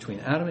relationship between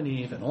Adam and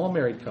Eve and all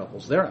married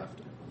couples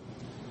thereafter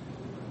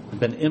have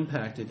been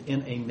impacted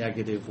in a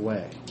negative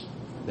way.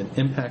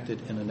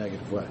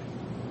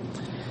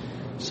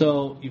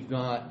 So you've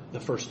got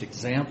the first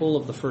example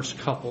of the first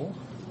couple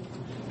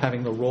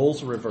having the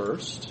roles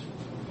reversed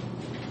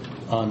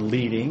on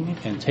leading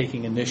and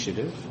taking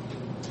initiative.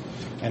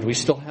 And we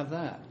still have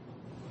that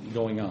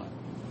going on.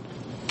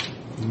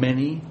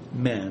 Many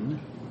men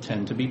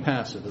tend to be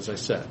passive, as I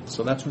said.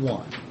 So that's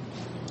one.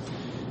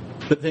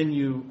 But then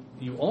you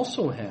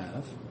also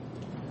have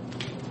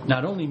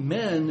not only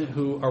men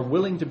who are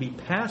willing to be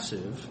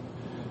passive,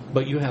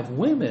 but you have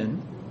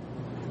women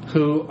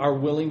who are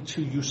willing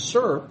to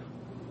usurp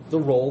the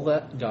role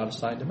that God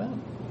assigned to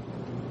men.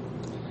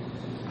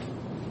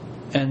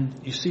 And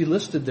you see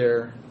listed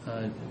there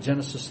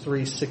Genesis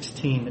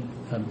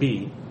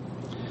 3:16b.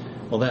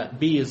 Well, that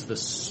B is the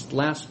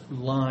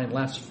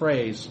last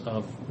phrase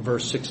of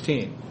verse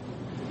 16.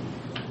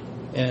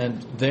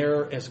 And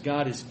there, as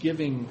God is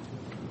giving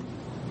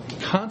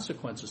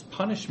consequences,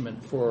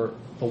 punishment for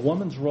a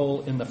woman's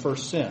role in the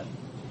first sin,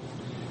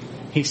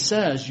 He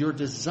says, your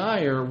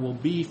desire will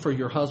be for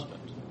your husband,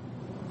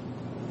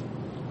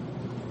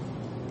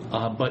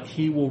 but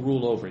he will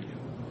rule over you.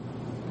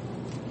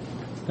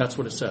 That's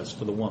what it says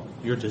for the woman.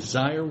 Your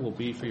desire will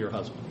be for your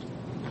husband,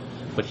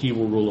 but he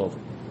will rule over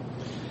you.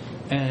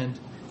 And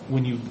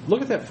when you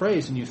look at that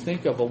phrase and you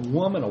think of a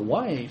woman, a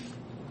wife,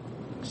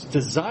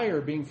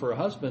 desire being for a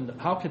husband,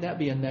 how could that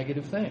be a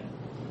negative thing?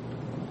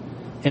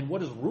 And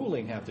what does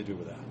ruling have to do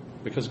with that?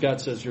 Because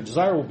God says your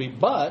desire will be,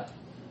 but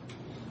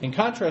in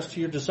contrast to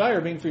your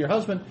desire being for your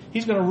husband,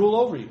 he's going to rule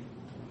over you.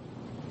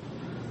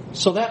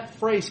 So that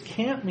phrase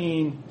can't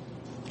mean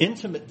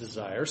intimate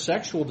desire,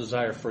 sexual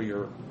desire for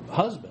your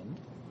husband.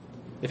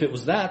 If it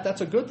was that,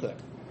 that's a good thing.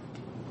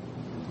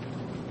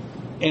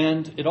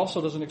 And it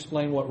also doesn't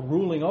explain what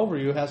ruling over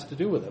you has to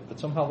do with it, but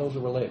somehow those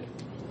are related.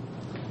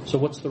 So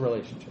what's the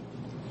relationship?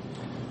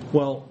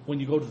 Well, when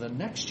you go to the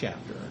next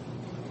chapter,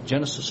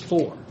 Genesis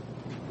 4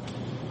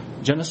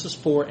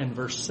 and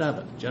verse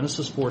 7,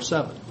 Genesis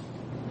 4:7,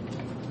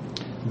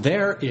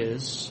 there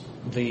is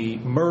the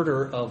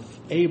murder of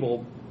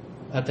Abel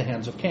at the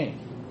hands of Cain.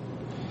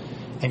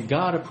 And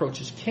God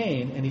approaches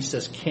Cain and he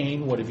says,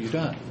 Cain, what have you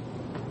done?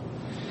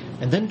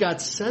 And then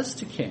God says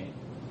to Cain,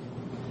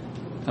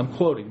 I'm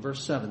quoting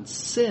verse 7,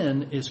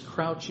 sin is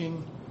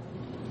crouching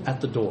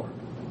at the door.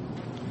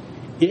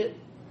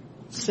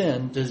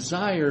 Sin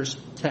desires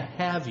to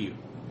have you,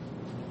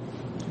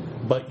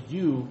 but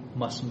you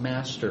must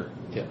master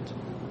it.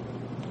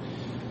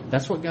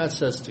 That's what God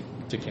says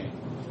to Cain.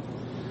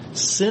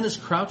 Sin is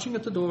crouching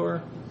at the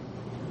door.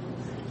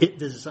 It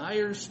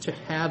desires to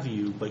have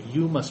you, but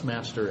you must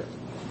master it.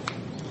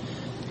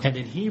 And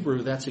in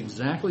Hebrew, that's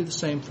exactly the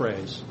same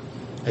phrase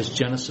as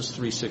Genesis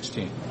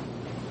 3:16.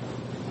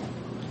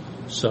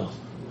 So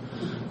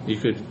you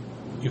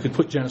could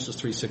put Genesis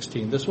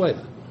 3:16 this way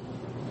then.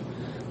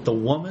 The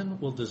woman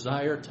will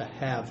desire to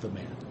have the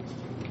man,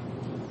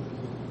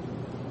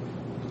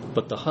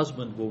 but the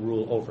husband will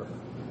rule over her.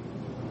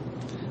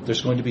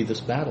 There's going to be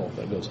this battle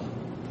that goes on.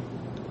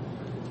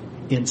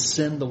 In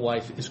sin, the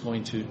wife is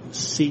going to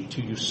seek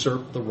to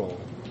usurp the role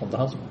of the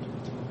husband.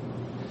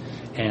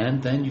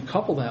 And then you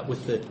couple that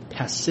with the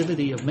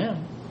passivity of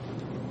men,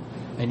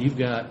 and you've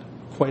got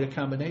quite a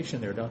combination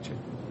there, don't you?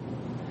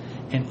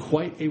 And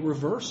quite a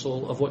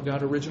reversal of what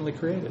God originally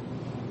created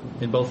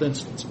in both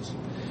instances.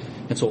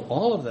 And so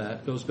all of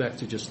that goes back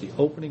to just the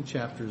opening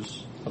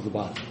chapters of the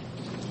Bible.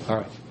 All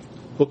right.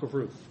 Book of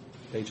Ruth,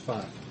 page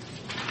 5.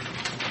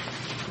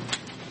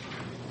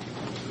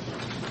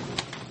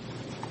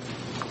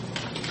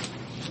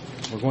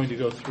 We're going to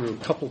go through a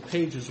couple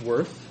pages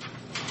worth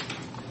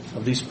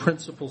of these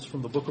principles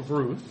from the book of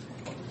Ruth.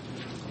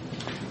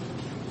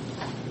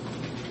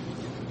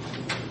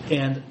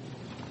 And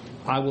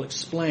I will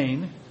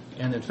explain,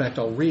 and in fact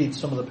I'll read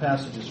some of the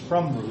passages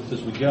from Ruth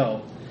as we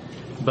go.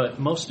 But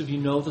most of you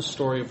know the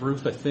story of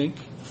Ruth, I think,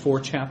 4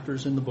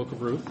 chapters in the book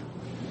of Ruth.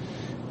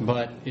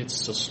 But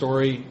it's a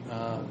story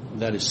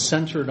that is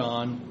centered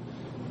on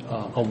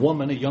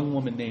a young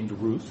woman named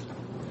Ruth.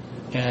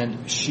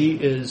 And she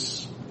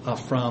is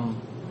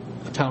from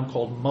a town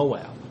called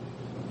Moab.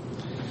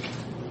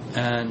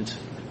 And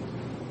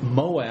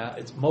Moab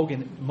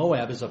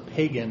is a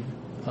pagan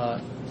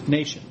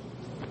nation.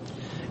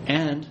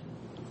 And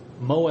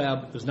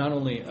Moab was not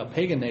only a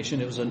pagan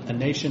nation, it was a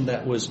nation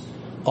that was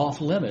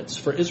off limits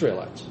for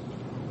Israelites.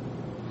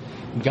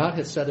 God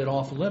had set it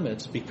off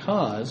limits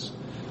because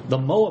the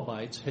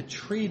Moabites had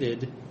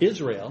treated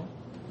Israel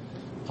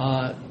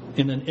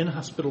in an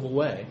inhospitable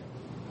way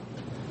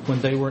when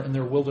they were in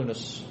their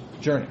wilderness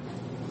journey.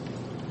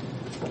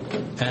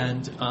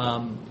 And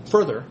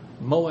further,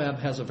 Moab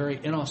has a very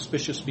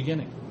inauspicious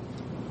beginning.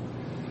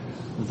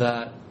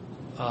 That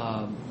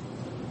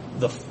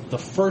the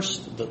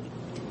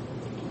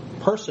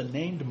person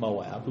named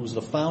Moab, who was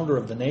the founder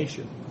of the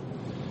nation,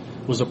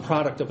 was a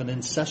product of an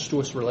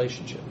incestuous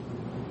relationship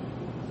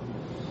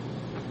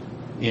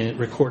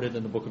recorded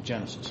in the book of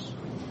Genesis.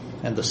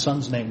 And the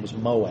son's name was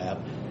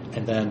Moab,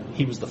 and then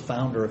he was the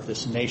founder of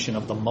this nation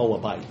of the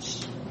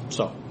Moabites.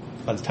 So,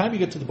 by the time you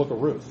get to the book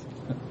of Ruth,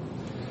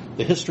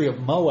 the history of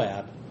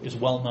Moab is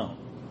well known.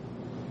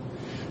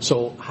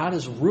 So, how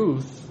does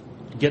Ruth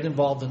get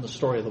involved in the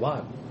story of the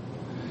Bible,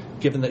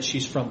 given that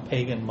she's from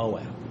pagan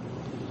Moab?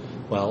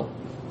 Well,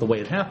 the way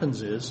it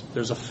happens is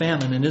there's a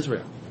famine in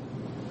Israel.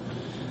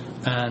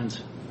 And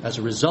as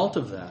a result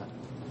of that,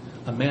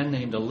 a man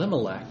named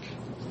Elimelech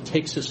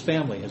takes his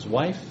family, his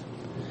wife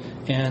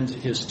and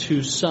his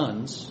 2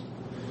 sons,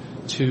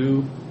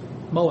 to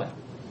Moab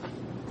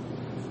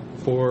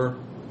for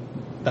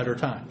better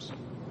times.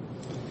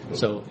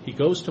 So he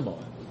goes to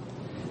Moab,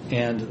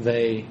 and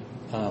they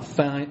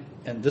find,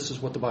 and this is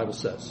what the Bible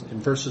says in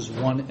verses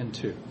 1 and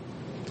 2.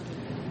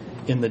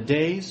 In the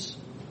days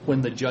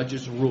when the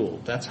judges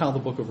ruled. That's how the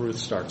book of Ruth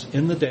starts.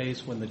 In the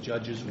days when the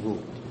judges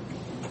ruled.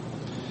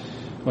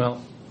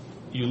 Well,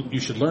 you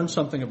should learn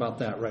something about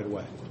that right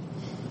away.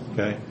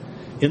 Okay?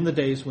 In the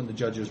days when the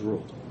judges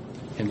ruled.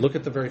 And look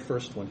at the very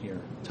first one here.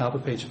 Top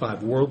of page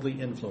 5. Worldly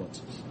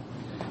influences.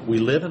 We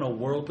live in a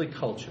worldly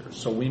culture,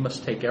 so we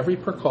must take every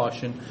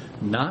precaution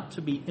not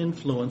to be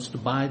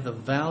influenced by the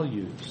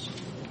values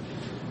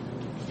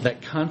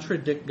that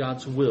contradict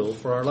God's will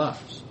for our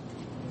lives.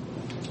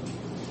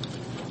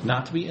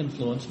 Not to be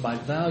influenced by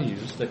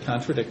values that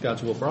contradict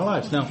God's will for our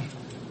lives. Now,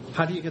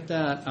 how do you get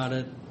that out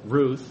of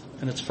Ruth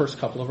in its first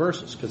couple of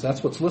verses? Because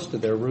that's what's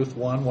listed there, Ruth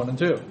 1, 1 and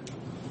 2.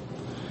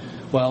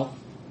 Well,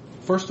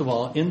 first of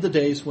all, in the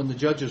days when the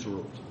judges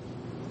ruled,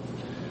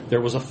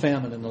 there was a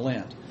famine in the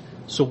land.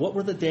 So what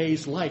were the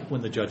days like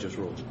when the judges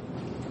ruled?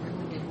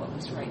 Everyone did what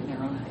was right in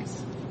their own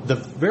eyes. The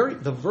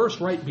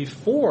verse right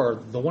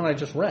before the one I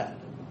just read,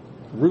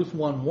 Ruth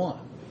 1:1.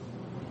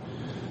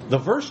 The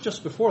verse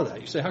just before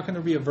that, you say, how can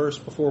there be a verse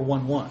before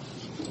 1:1?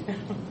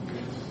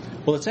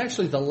 Well, it's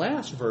actually the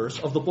last verse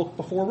of the book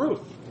before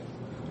Ruth,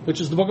 which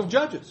is the book of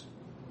Judges.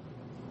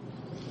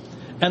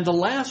 And the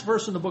last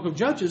verse in the book of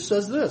Judges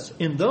says this: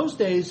 in those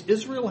days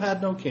Israel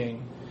had no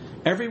king,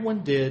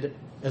 everyone did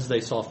as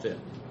they saw fit.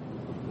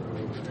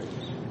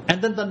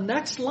 And then the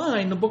next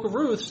line, the book of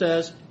Ruth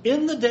says,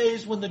 in the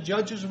days when the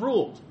judges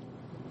ruled.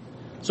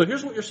 So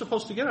here's what you're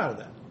supposed to get out of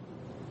that.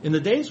 In the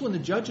days when the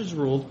judges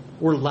ruled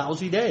were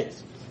lousy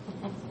days.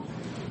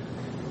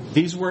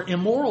 These were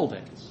immoral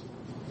days.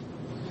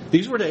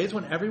 These were days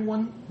when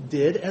everyone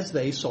did as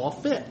they saw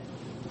fit.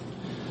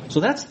 So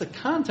that's the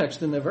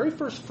context. In the very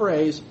first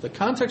phrase, the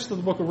context of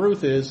the book of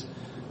Ruth is,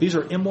 these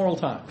are immoral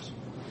times.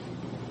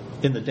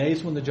 In the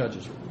days when the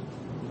judges ruled.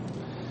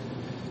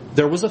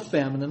 There was a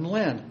famine in the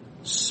land.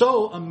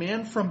 So a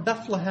man from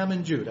Bethlehem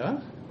in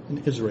Judah,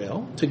 in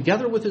Israel,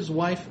 together with his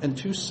wife and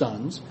 2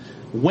 sons,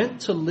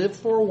 went to live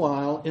for a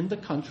while in the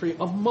country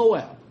of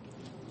Moab.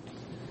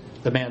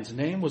 The man's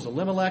name was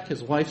Elimelech,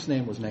 his wife's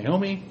name was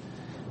Naomi,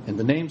 and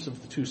the names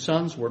of the 2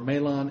 sons were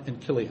Mahlon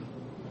and Chilion.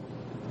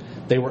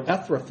 They were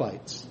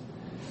Ephrathites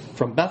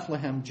from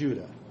Bethlehem,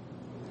 Judah,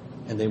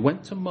 and they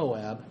went to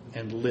Moab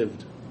and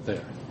lived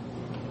there.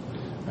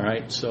 All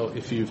right, so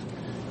if you've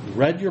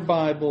read your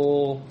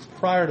Bible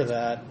prior to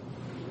that,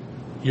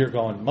 you're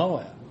going,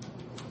 Moab.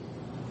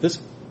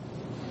 This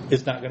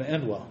is not going to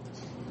end well.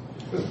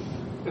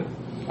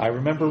 I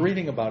remember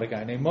reading about a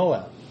guy named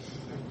Moab.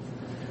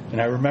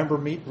 And I remember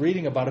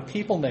reading about a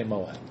people named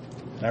Moab.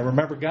 And I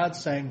remember God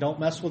saying, don't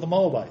mess with the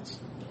Moabites.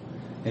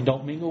 And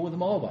don't mingle with the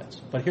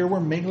Moabites. But here we're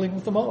mingling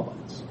with the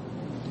Moabites.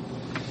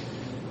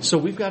 So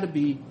we've got to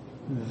be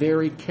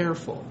very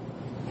careful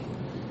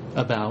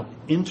about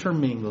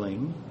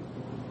intermingling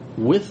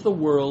with the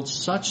world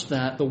such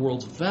that the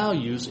world's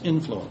values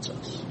influence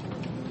us.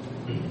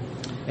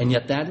 And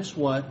yet that is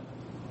what,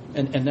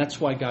 and that's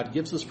why God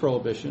gives this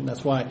prohibition.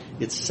 That's why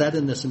it's said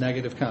in this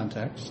negative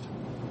context.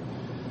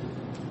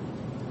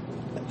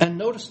 And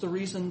notice the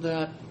reason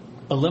that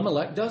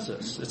Elimelech does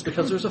this. It's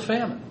because there's a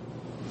famine.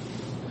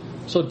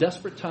 So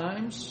desperate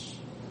times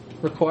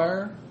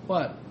require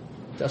what?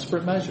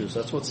 Desperate measures.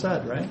 That's what's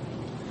said, right?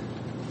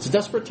 It's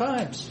desperate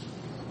times.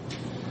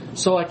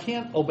 So I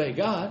can't obey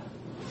God.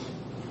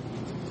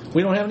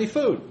 We don't have any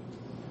food.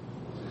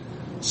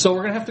 So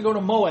we're going to have to go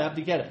to Moab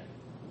to get it.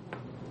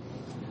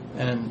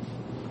 And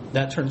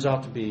that turns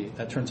out to be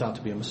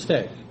a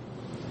mistake.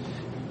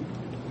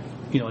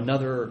 You know,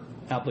 another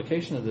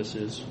application of this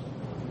is,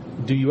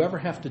 do you ever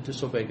have to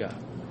disobey God?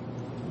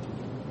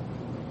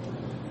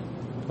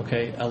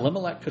 Okay,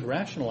 Elimelech could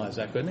rationalize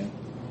that, couldn't he?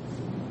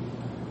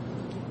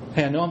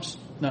 Hey, I know I'm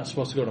not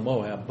supposed to go to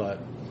Moab, but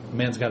a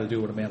man's got to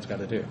do what a man's got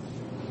to do.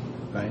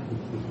 Right?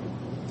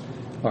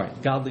 All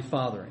right, godly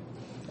fathering.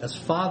 As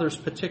fathers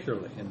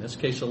particularly, in this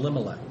case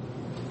Elimelech,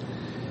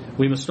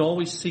 we must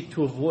always seek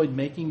to avoid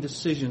making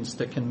decisions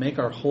that can make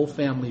our whole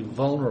family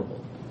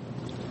vulnerable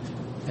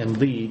and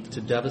lead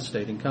to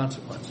devastating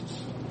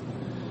consequences.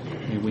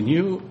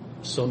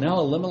 So now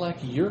Elimelech,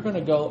 you're going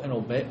to go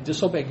and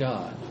disobey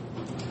God.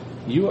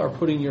 You are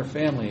putting your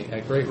family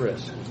at great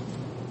risk.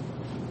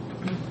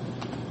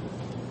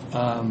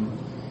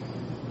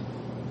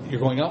 You're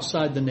going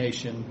outside the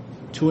nation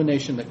to a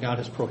nation that God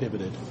has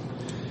prohibited.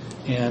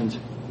 And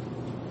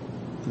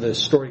the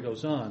story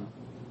goes on.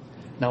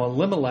 Now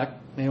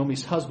Elimelech,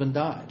 Naomi's husband,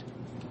 died.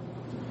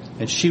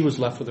 And she was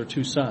left with her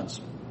 2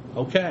 sons.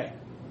 Okay.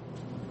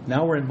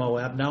 Now we're in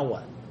Moab. Now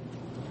what?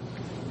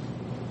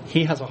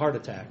 He has a heart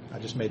attack. I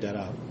just made that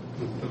up.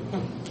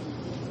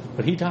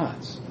 But he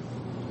dies.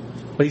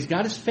 But he's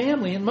got his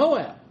family in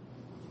Moab.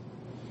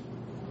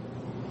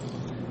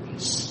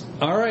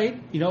 All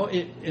right, you know,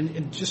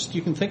 and just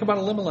you can think about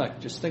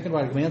Elimelech. Just thinking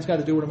about it, a man's got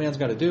to do what a man's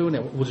got to do,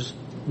 and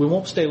we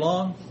won't stay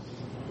long.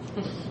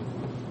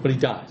 But he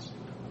dies,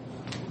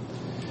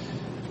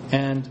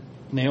 and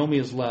Naomi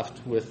is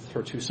left with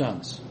her 2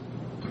 sons.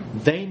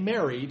 They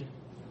married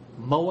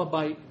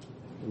Moabite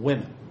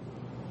women.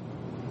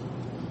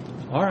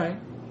 All right,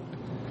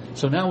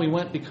 so now we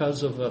went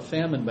because of a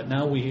famine, but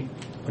now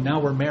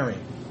we're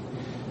marrying.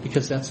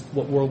 Because that's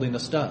what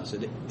worldliness does.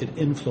 It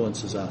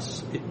influences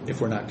us if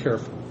we're not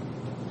careful.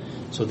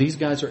 So these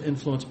guys are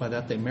influenced by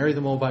that. They marry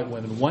the Moabite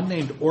women. One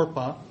named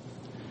Orpah.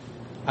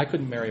 I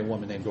couldn't marry a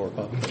woman named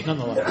Orpah, but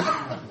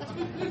nonetheless.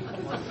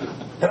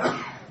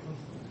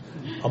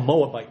 A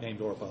Moabite named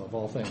Orpah, of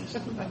all things.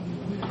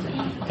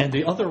 And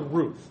the other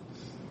Ruth.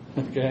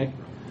 Okay?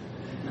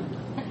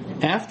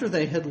 After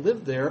they had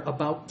lived there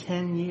about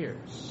 10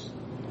 years.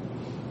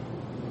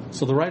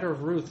 So the writer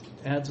of Ruth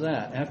adds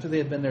that. After they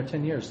had been there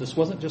 10 years. This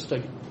wasn't just a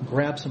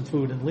grab some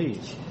food and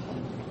leave.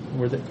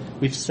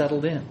 We've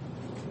settled in.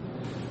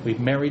 We've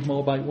married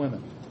Moabite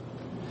women.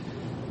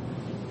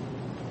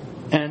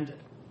 And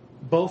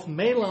both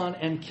Mahlon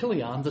and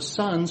Chilion, the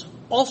sons,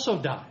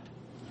 also died.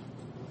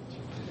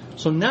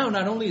 So now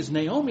not only is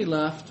Naomi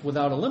left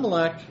without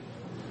Elimelech,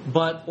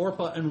 but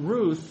Orpah and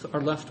Ruth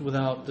are left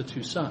without the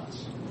 2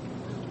 sons.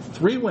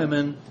 3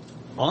 women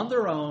on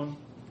their own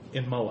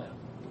in Moab.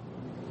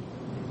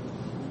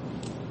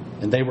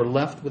 And they were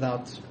left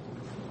without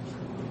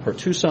her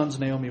 2 sons,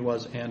 Naomi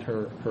was, and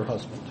her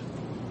husband.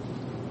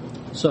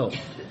 So,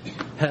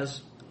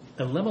 has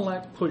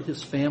Elimelech put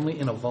his family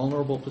in a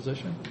vulnerable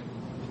position?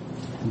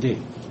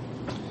 Indeed.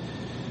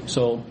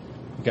 So,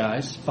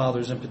 guys,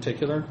 fathers in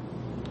particular,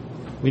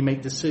 we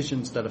make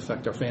decisions that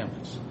affect our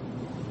families.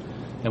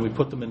 And we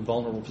put them in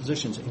vulnerable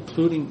positions,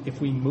 including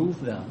if we move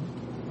them.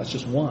 That's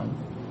just one.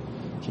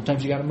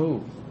 Sometimes you got to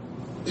move.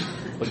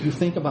 But you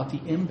think about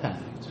the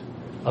impact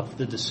of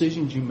the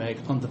decisions you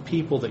make on the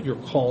people that you're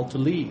called to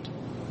lead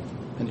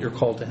and you're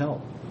called to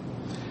help.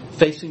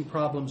 Facing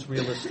problems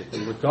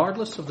realistically.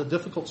 Regardless of the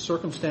difficult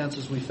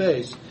circumstances we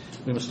face,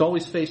 we must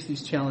always face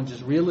these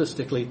challenges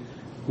realistically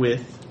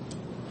with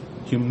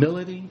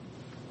humility,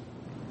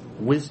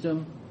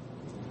 wisdom,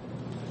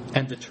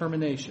 and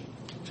determination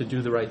to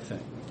do the right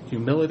thing.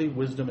 Humility,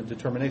 wisdom, and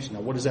determination.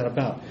 Now, what is that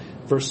about?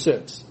 Verse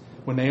 6.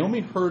 When Naomi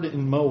heard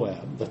in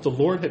Moab that the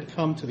Lord had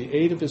come to the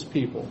aid of his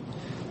people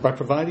by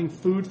providing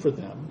food for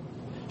them,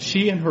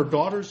 she and her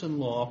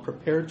daughters-in-law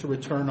prepared to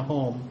return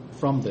home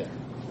from there.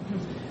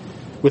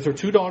 With her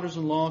 2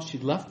 daughters-in-law, she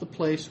left the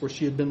place where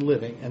she had been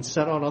living and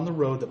set out on the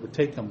road that would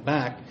take them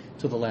back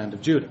to the land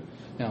of Judah.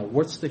 Now,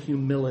 what's the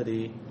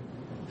humility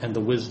and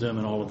the wisdom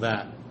and all of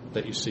that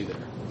you see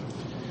there?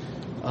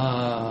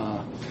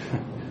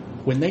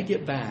 When they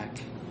get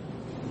back,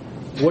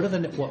 they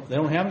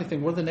don't have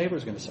anything. What are the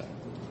neighbors going to say?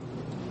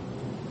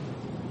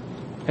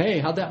 Hey,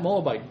 how'd that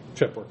Moabite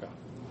trip work out?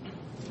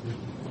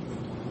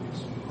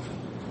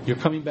 You're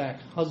coming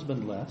back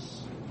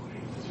husbandless.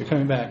 You're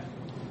coming back.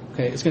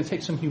 Okay, it's going to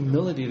take some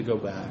humility to go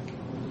back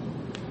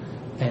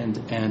and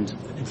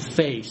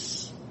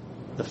face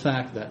the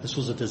fact that this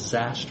was a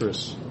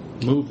disastrous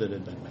move that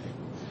had been made.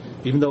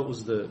 Even though it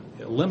was the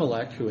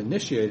Elimelech who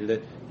initiated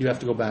it, you have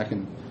to go back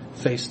and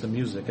face the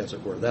music, as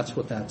it were. That's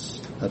what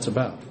that's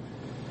about.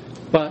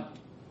 But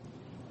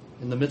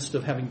in the midst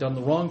of having done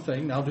the wrong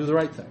thing, now do the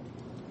right thing.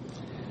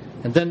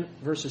 And then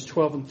verses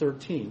 12 and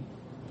 13,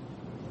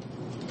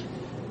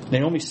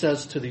 Naomi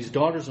says to these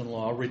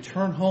daughters-in-law,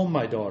 "Return home,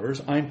 my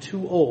daughters. I'm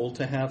too old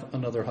to have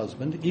another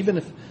husband. Even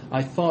if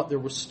I thought there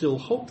was still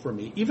hope for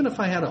me, even if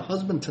I had a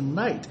husband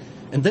tonight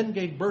and then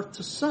gave birth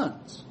to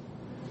sons,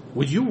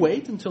 would you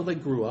wait until they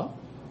grew up?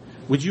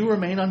 Would you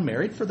remain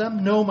unmarried for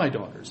them? No, my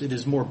daughters. It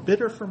is more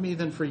bitter for me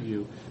than for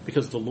you,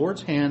 because the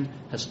Lord's hand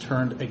has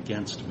turned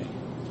against me."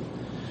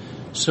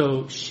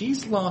 So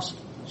she's lost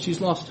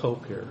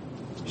hope here.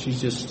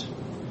 She's just,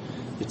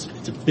 it's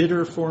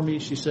bitter for me,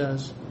 she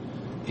says,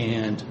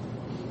 and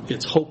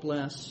it's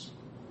hopeless.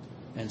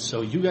 And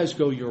so you guys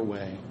go your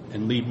way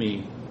and leave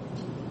me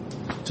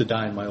to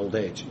die in my old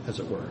age, as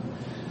it were.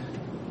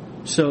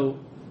 So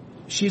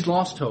she's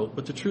lost hope,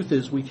 but the truth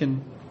is we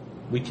can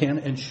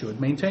and should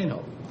maintain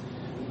hope.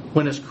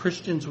 When as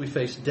Christians we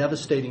face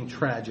devastating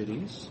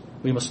tragedies,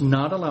 we must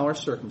not allow our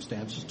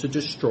circumstances to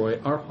destroy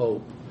our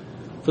hope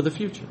for the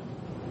future.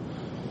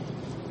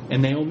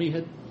 And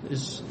Naomi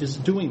is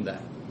doing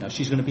that. Now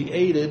she's going to be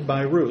aided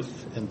by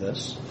Ruth in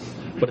this,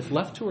 but if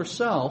left to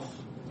herself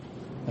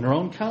and her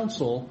own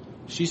counsel,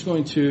 she's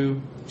going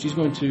to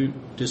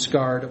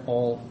discard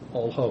all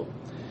hope.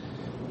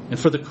 And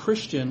for the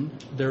Christian,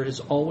 there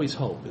is always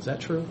hope. Is that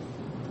true?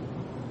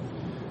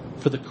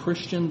 For the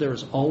Christian, there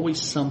is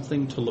always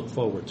something to look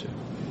forward to.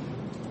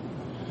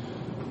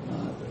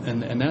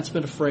 And that's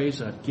been a phrase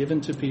that I've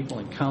given to people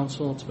in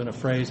counsel. It's been a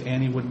phrase,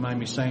 Annie wouldn't mind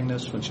me saying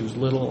this. When she was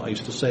little, I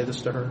used to say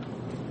this to her.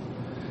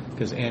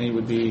 Because Annie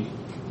would be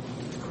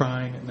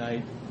crying at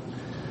night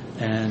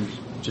and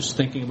just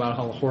thinking about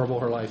how horrible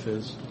her life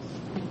is.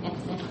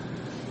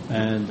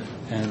 And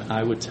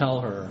I would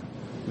tell her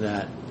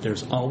that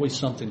there's always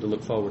something to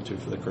look forward to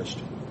for the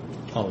Christian.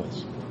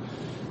 Always.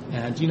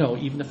 And,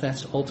 even if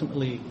that's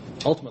ultimately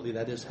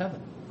that is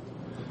heaven.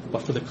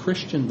 But for the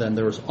Christian, then,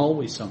 there is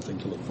always something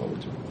to look forward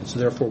to. And so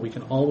therefore we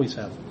can always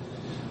have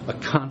a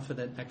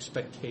confident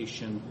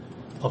expectation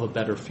of a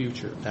better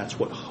future. That's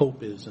what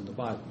hope is in the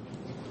Bible.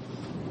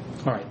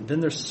 All right, and then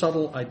there's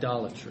subtle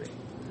idolatry.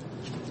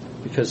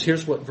 Because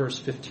here's what verse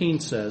 15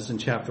 says in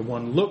chapter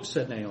 1. "Look,"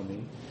 said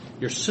Naomi,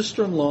 "your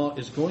sister-in-law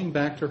is going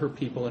back to her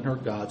people and her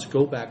gods.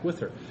 Go back with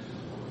her."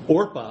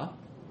 Orpah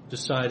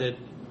decided,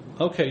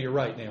 "Okay, you're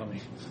right,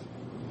 Naomi.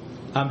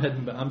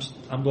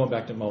 I'm going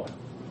back to Moab."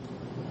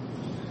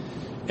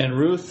 And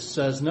Ruth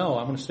says, "No,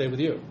 I'm going to stay with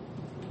you."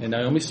 And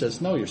Naomi says,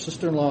 "No, your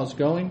sister-in-law is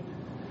going.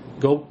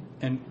 Go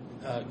and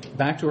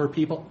back to her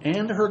people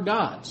and her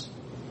gods.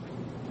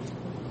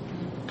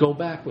 Go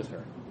back with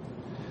her."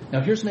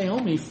 Now here's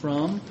Naomi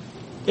from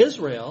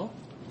Israel,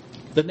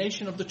 the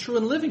nation of the true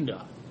and living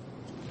God.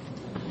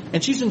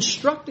 And she's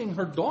instructing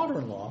her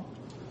daughter-in-law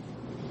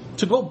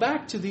to go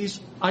back to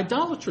these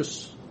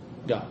idolatrous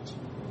gods.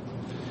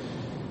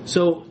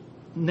 So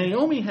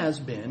Naomi has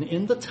been,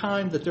 in the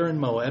time that they're in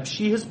Moab,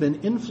 she has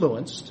been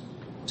influenced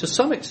to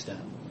some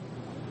extent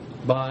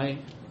by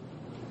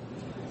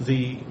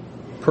the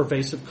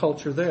pervasive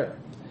culture there.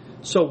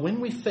 So when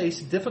we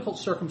face difficult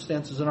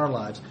circumstances in our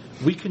lives,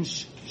 we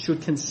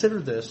should consider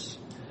this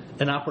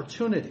an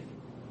opportunity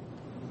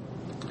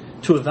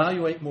to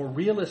evaluate more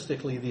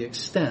realistically the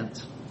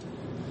extent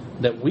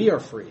that we are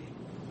free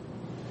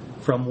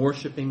from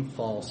worshiping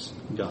false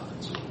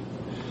gods.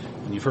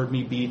 And you've heard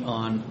me beat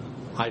on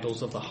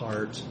idols of the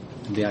heart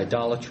and the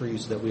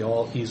idolatries that we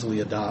all easily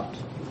adopt.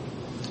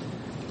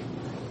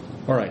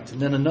 All right,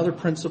 and then another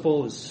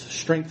principle is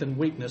strength and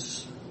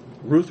weakness.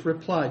 Ruth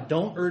replied,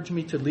 "Don't urge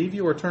me to leave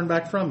you or turn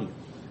back from you.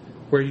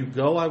 Where you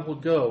go, I will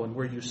go, and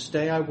where you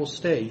stay, I will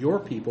stay. Your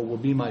people will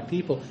be my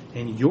people,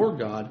 and your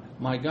God,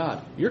 my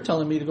God." You're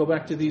telling me to go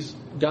back to these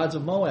gods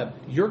of Moab.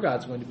 Your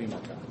God's going to be my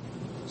God,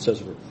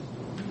 says Ruth.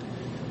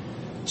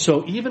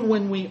 So even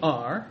when we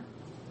are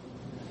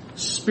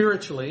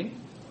spiritually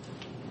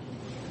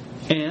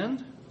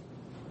and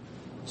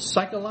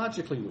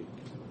psychologically weak,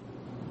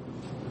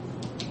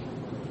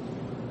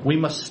 we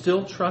must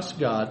still trust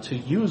God to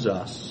use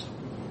us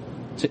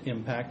to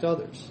impact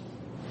others.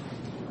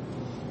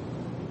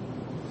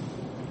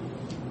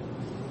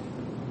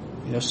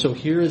 So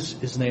here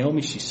is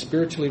Naomi. She's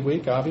spiritually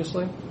weak,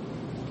 obviously.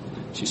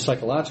 She's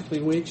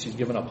psychologically weak. She's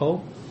given up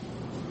hope.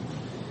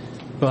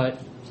 But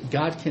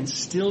God can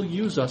still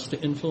use us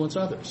to influence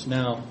others.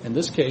 Now, in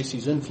this case,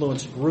 he's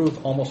influenced Ruth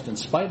almost in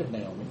spite of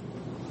Naomi.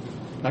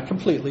 Not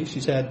completely.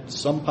 She's had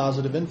some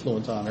positive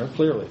influence on her,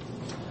 clearly.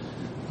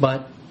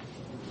 But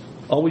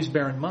always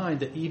bear in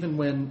mind that even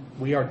when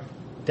we are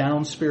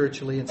down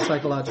spiritually and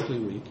psychologically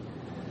weak,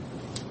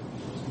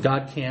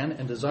 God can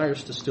and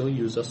desires to still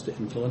use us to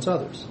influence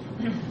others.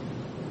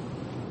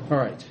 All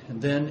right, and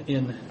then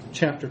in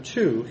chapter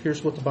 2,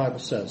 here's what the Bible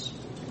says.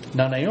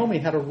 Now Naomi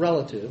had a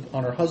relative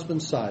on her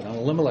husband's side, on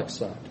Elimelech's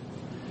side,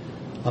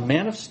 a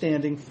man of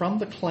standing from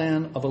the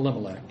clan of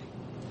Elimelech,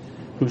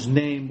 whose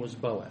name was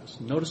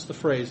Boaz. Notice the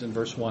phrase in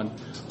verse 1,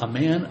 a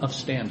man of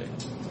standing.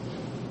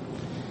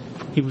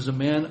 He was a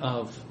man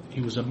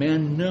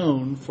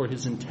known for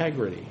his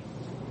integrity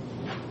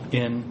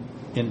in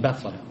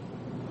Bethlehem.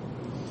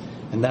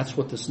 And that's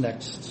what this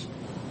next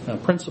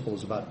principle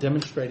is about,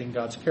 demonstrating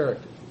God's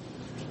character.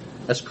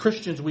 As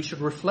Christians, we should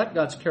reflect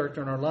God's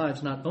character in our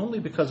lives, not only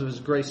because of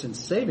His grace in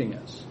saving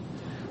us,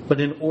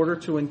 but in order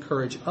to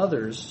encourage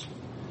others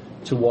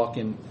to walk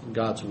in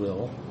God's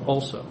will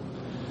also.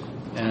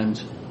 And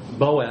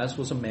Boaz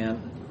was a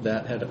man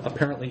that had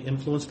apparently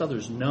influenced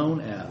others,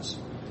 known as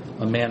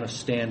a man of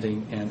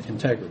standing and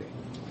integrity.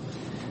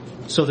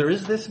 So there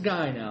is this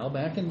guy now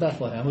back in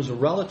Bethlehem who's a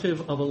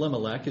relative of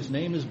Elimelech. His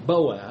name is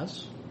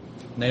Boaz.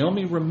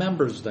 Naomi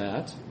remembers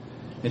that,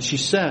 and she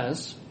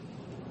says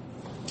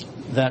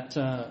that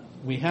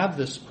we have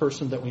this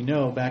person that we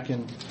know back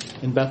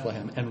in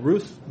Bethlehem. And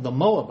Ruth the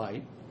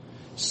Moabite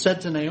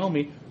said to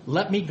Naomi,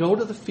 "Let me go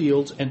to the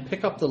fields and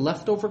pick up the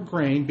leftover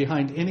grain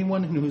behind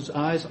anyone in whose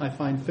eyes I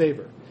find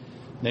favor."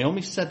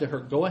 Naomi said to her,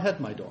 "Go ahead,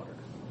 my daughter."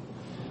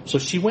 So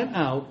she went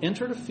out,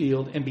 entered a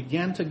field, and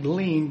began to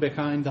glean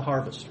behind the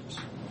harvesters.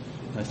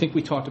 And I think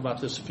we talked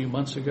about this a few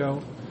months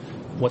ago,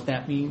 what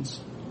that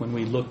means when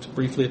we looked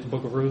briefly at the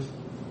book of Ruth.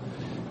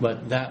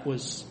 But that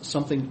was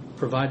something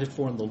provided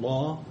for in the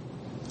law,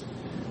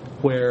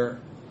 where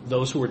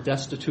those who were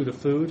destitute of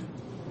food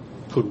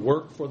could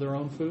work for their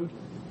own food.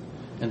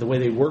 And the way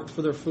they worked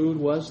for their food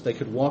was they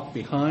could walk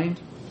behind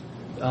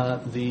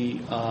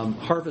the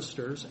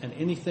harvesters, and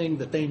anything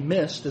that they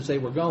missed as they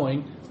were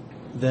going,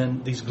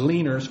 then these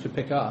gleaners could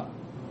pick up.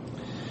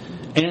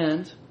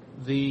 And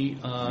the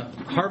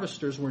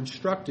harvesters were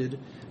instructed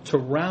to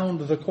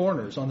round the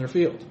corners on their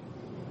field,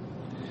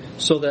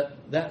 so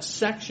that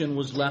section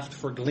was left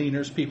for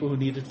gleaners, people who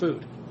needed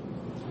food.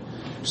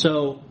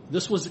 So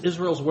this was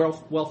Israel's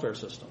welfare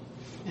system.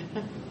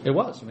 It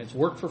was. I mean, it's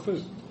work for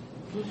food.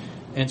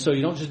 And so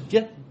you don't just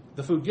get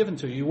the food given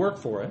to you, you work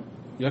for it.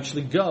 You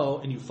actually go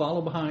and you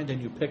follow behind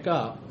and you pick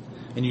up,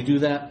 and you do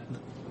that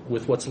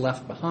with what's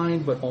left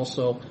behind, but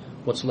also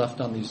what's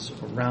left on these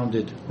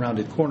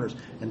rounded corners.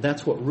 And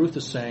that's what Ruth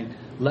is saying,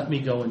 let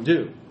me go and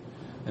do.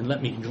 And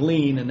let me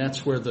glean, and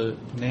that's where the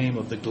name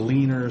of the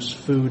gleaner's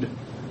food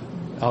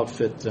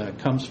outfit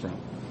comes from.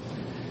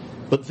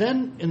 But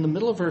then in the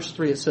middle of verse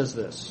 3 it says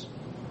this.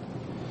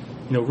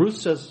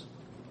 Ruth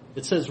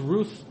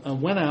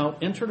went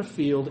out, entered a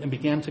field, and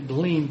began to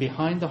glean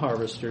behind the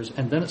harvesters.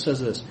 And then it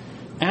says this,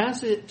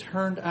 as it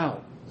turned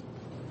out,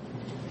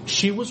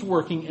 she was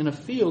working in a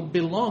field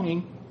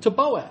belonging to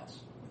Boaz,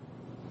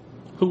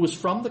 who was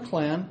from the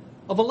clan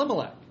of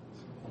Elimelech.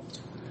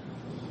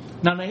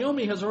 Now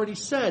Naomi has already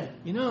said,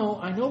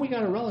 I know we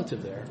got a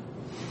relative there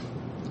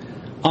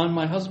on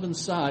my husband's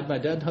side, my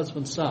dead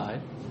husband's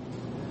side,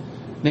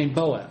 named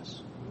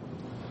Boaz.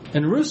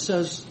 And Ruth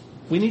says,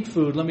 we need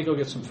food, let me go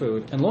get some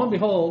food. And lo and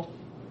behold,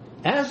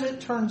 as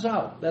it turns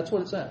out, that's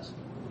what it says.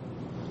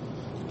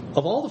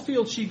 Of all the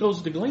fields she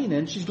goes to glean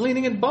in, she's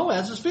gleaning in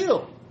Boaz's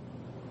field.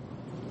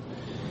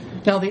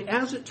 Now the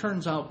as it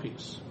turns out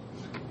piece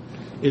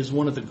is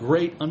one of the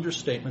great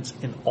understatements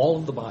in all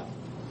of the Bible.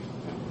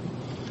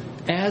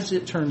 As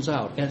it turns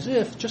out, as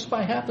if just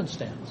by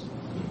happenstance.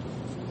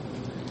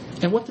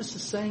 And what this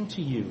is saying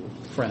to you,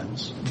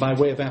 friends, by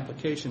way of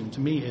application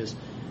to me, is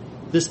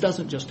this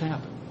doesn't just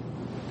happen.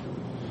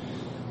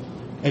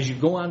 As you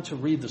go on to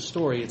read the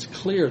story, it's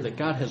clear that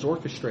God has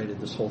orchestrated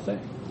this whole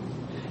thing.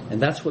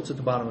 And that's what's at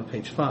the bottom of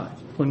page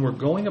 5. When we're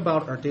going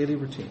about our daily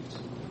routines,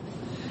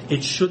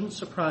 it shouldn't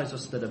surprise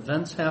us that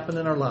events happen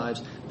in our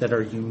lives that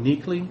are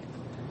uniquely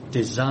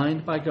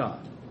designed by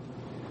God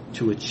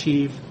to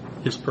achieve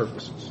His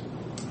purposes.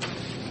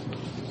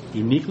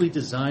 Uniquely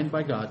designed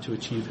by God to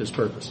achieve His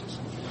purposes.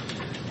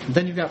 And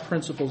then you've got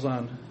principles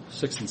on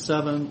 6 and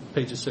 7,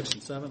 pages 6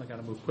 and 7. I've got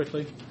to move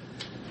quickly.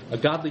 A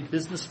godly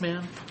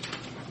businessman.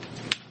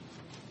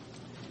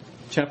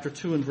 Chapter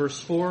 2 and verse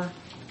 4.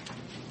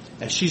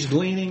 As she's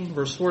gleaning,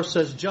 verse 4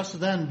 says, just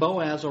then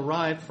Boaz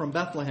arrived from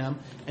Bethlehem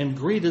and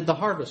greeted the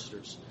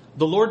harvesters.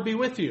 The Lord be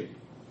with you.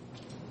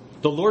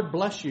 The Lord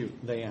bless you,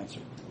 they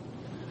answered.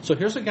 So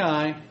here's a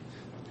guy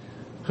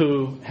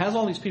who has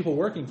all these people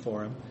working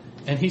for him,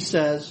 and he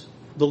says,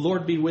 the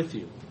Lord be with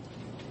you,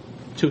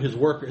 to his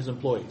workers, his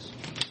employees.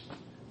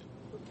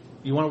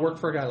 You want to work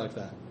for a guy like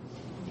that?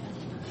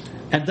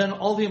 And then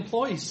all the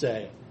employees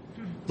say,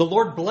 the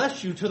Lord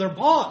bless you, to their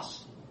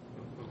boss.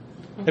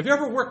 Have you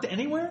ever worked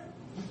anywhere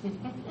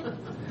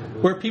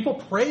where people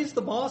praised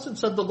the boss and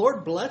said, the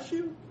Lord bless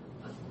you?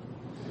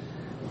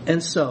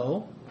 And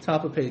so,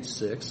 top of page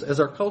 6, as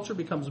our culture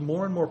becomes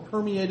more and more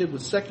permeated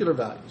with secular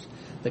values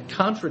that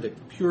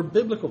contradict pure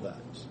biblical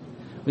values,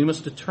 we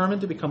must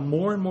determine to become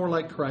more and more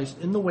like Christ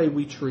in the way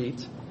we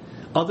treat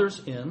others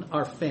in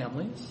our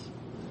families,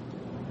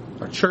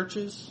 our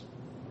churches,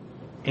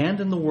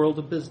 and in the world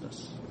of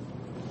business.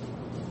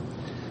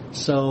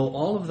 So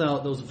all of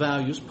those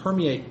values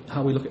permeate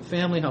how we look at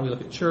family, how we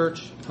look at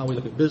church, how we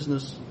look at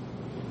business.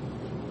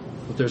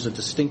 But there's a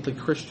distinctly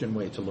Christian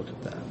way to look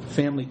at that.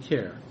 Family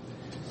care.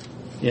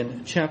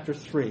 In chapter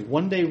 3,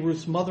 one day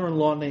Ruth's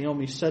mother-in-law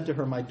Naomi said to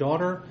her, "My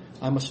daughter,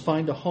 I must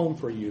find a home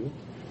for you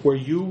where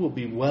you will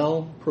be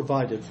well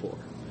provided for."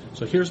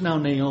 So here's now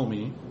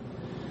Naomi,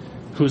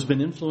 who's been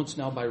influenced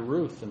now by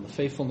Ruth and the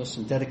faithfulness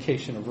and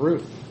dedication of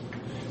Ruth.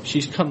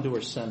 She's come to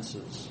her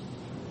senses.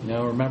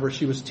 Remember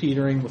she was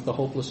teetering with the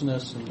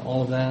hopelessness and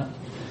all of that.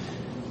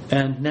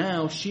 And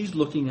now she's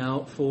looking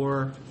out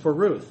for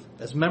Ruth.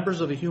 As members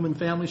of a human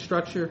family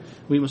structure,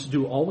 we must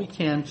do all we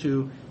can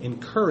to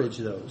encourage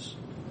those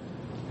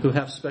who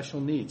have special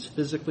needs,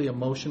 physically,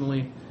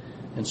 emotionally,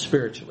 and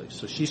spiritually.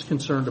 So she's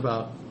concerned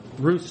about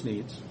Ruth's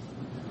needs.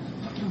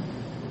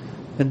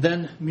 And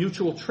then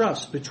mutual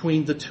trust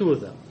between the two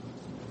of them.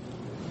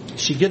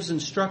 She gives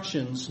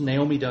instructions,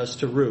 Naomi does,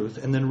 to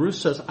Ruth, and then Ruth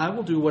says, "I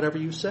will do whatever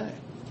you say."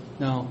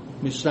 Now,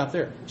 let me stop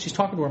there. She's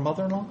talking to her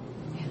mother-in-law?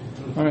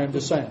 All right, I'm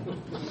just saying.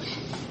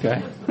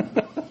 Okay?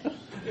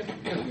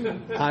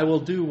 "I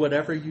will do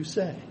whatever you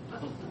say."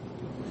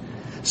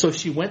 So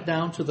she went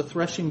down to the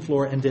threshing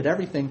floor and did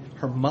everything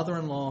her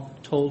mother-in-law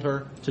told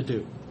her to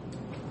do.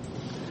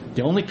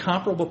 The only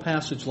comparable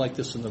passage like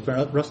this in the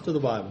rest of the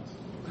Bible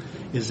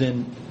is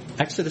in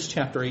Exodus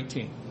chapter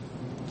 18,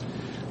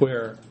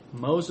 where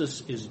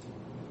Moses is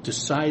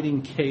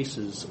deciding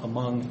cases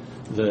among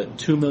the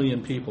 2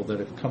 million people that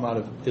have come out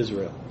of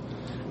Israel.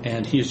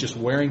 And he is just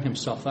wearing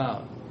himself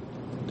out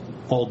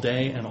all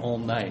day and all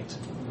night.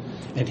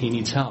 And he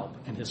needs help.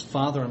 And his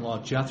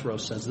father-in-law Jethro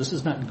says, "This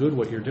is not good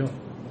what you're doing.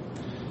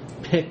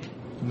 Pick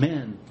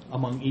men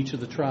among each of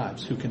the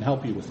tribes who can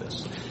help you with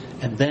this."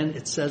 And then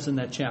it says in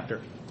that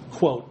chapter,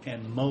 quote,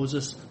 "And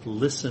Moses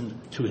listened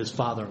to his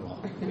father-in-law."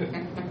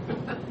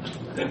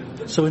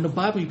 So in the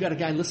Bible, you've got a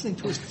guy listening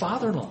to his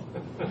father-in-law.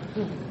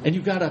 And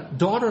you've got a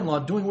daughter-in-law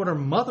doing what her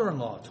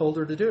mother-in-law told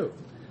her to do.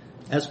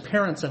 As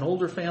parents and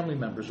older family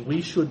members,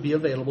 we should be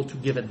available to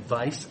give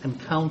advice and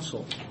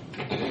counsel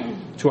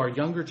to our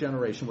younger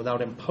generation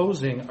without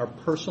imposing our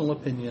personal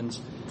opinions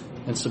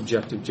and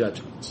subjective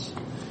judgments.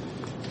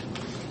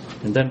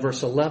 And then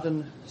verse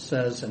 11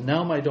 says, "And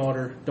now, my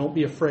daughter, don't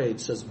be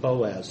afraid," says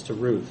Boaz to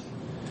Ruth.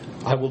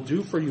 "I will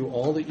do for you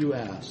all that you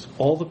ask.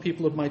 All the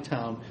people of my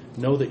town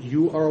know that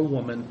you are a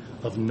woman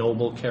of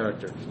noble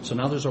character." So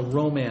now there's a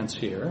romance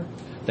here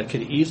that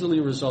could easily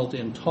result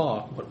in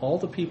talk, but all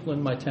the people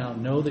in my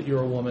town know that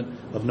you're a woman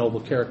of noble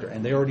character.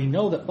 And they already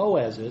know that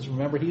Boaz is.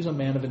 Remember, he's a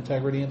man of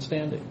integrity and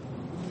standing.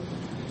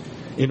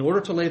 In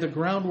order to lay the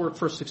groundwork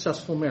for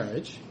successful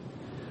marriage,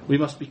 we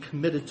must be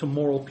committed to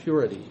moral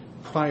purity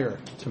prior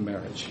to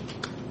marriage.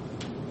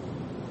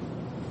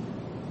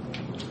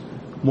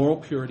 Moral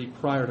purity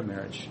prior to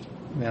marriage.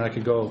 Man, I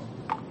could go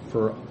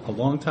for a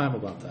long time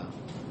about that.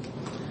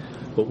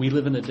 But we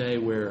live in a day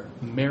where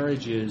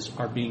marriages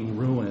are being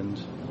ruined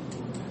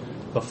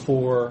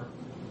before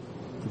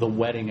the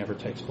wedding ever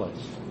takes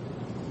place.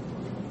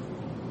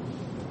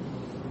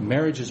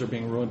 Marriages are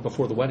being ruined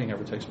before the wedding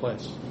ever takes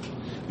place.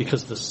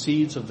 Because the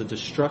seeds of the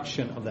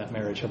destruction of that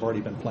marriage have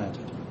already been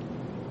planted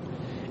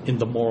in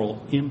the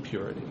moral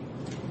impurity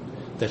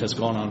that has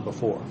gone on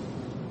before.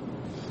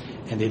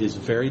 And it is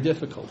very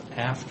difficult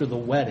after the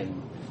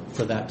wedding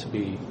for that to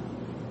be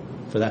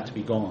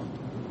gone.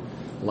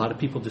 A lot of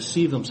people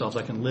deceive themselves.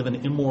 I can live an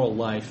immoral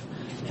life,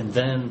 and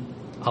then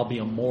I'll be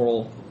a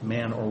moral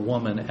man or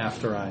woman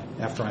after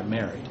I'm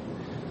married.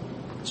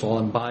 So I'll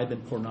imbibe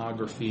in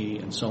pornography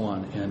and so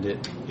on, and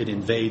it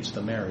invades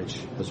the marriage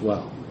as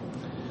well.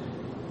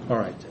 All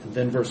right, and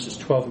then verses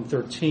 12 and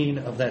 13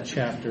 of that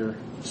chapter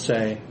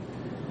say,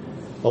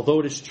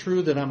 "Although it is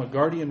true that I'm a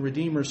guardian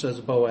redeemer,"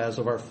 says Boaz,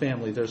 "of our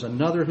family, there's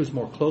another who's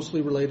more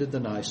closely related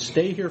than I.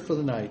 Stay here for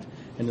the night,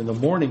 and in the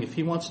morning, if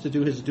he wants to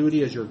do his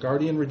duty as your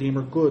guardian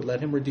redeemer, good,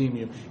 let him redeem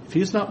you. If he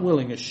is not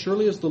willing, as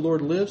surely as the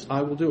Lord lives,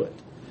 I will do it.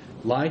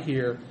 Lie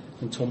here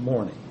until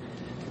morning."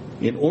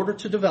 In order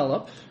to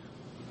develop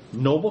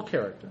noble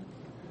character,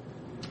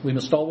 we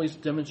must always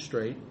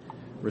demonstrate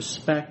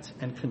respect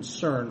and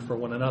concern for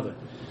one another.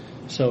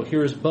 So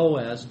here is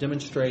Boaz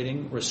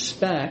demonstrating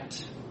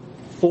respect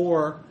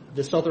for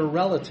this other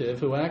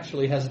relative who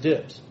actually has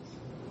dibs,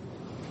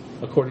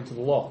 according to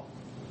the law.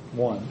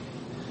 One.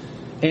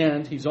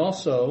 And he's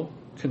also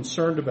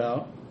concerned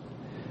about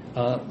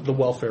the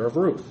welfare of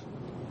Ruth,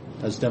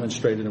 as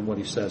demonstrated in what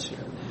he says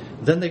here.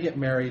 Then they get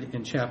married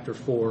in chapter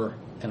 4,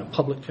 and a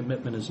public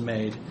commitment is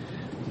made.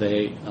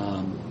 They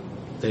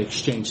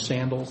exchange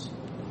sandals.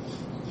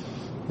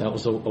 That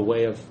was a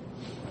way of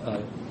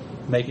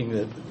making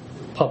the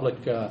public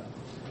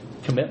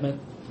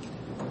commitment.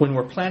 When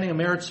we're planning a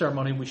marriage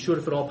ceremony, we should,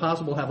 if at all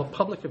possible, have a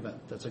public event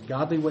that's a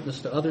godly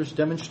witness to others,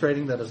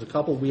 demonstrating that as a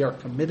couple we are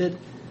committed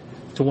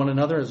to one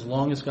another as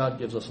long as God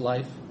gives us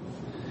life.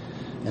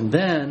 And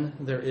then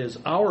there is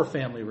our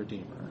family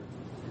redeemer.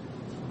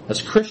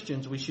 As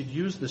Christians, we should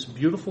use this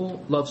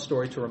beautiful love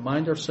story to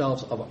remind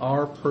ourselves of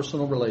our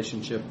personal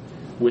relationship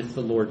with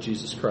the Lord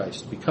Jesus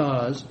Christ.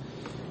 Because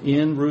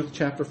in Ruth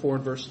chapter 4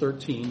 and verse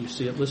 13, you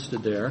see it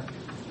listed there,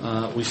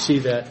 we see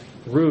that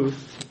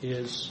Ruth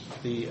is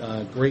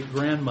the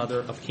great-grandmother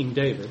of King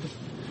David,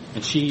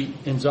 and she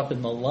ends up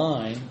in the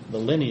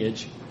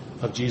lineage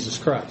of Jesus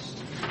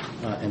Christ.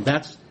 And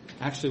that's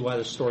actually why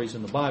the story's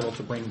in the Bible,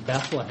 to bring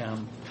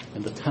Bethlehem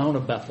and the town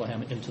of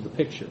Bethlehem into the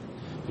picture.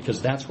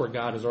 Because that's where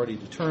God has already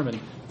determined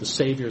the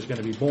Savior is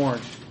going to be born.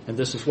 And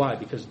this is why,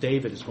 because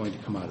David is going to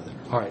come out of there.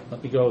 All right,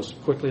 let me go as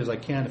quickly as I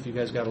can. If you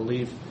guys got to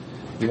leave,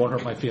 you won't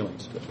hurt my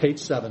feelings. But page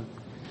 7,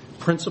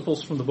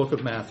 Principles from the book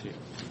of Matthew.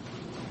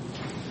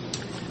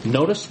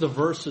 Notice the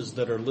verses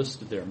that are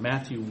listed there.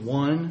 Matthew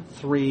 1,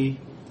 3,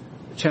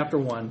 chapter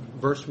 1,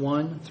 verse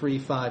 1, 3,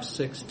 5,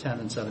 6, 10,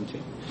 and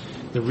 17.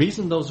 The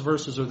reason those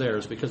verses are there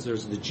is because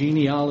there's the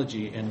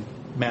genealogy in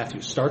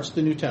Matthew. Starts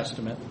the New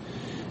Testament,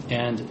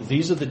 and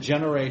these are the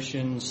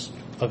generations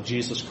of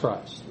Jesus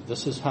Christ.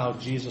 This is how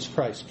Jesus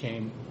Christ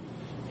came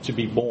to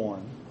be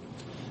born.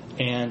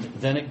 And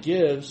then it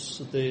gives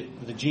the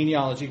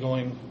genealogy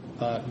going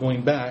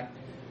back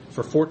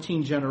for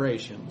 14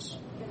 generations,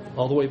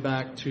 all the way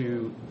back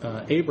to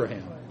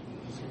Abraham.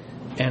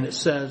 And it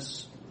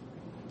says,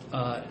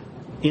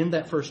 in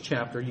that first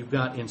chapter, you've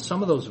got in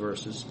some of those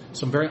verses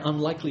some very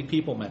unlikely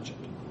people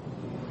mentioned.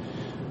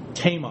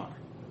 Tamar.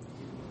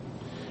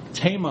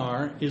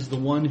 Tamar is the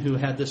one who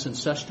had this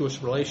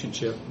incestuous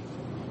relationship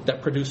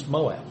that produced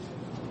Moab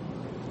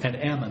and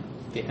Ammon,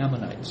 the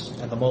Ammonites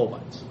and the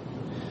Moabites.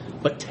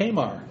 But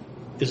Tamar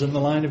is in the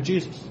line of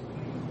Jesus.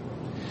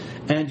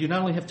 And you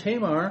not only have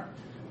Tamar,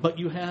 but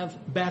you have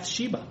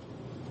Bathsheba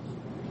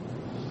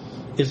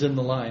is in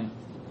the line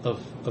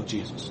of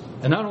Jesus.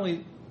 And not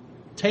only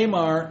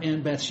Tamar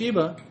and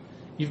Bathsheba,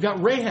 you've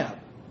got Rahab.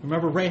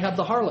 Remember Rahab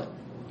the harlot?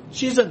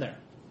 She's in there.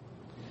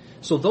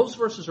 So those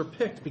verses are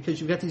picked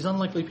because you've got these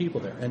unlikely people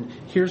there. And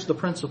here's the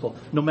principle.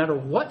 No matter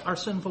what our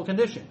sinful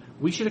condition,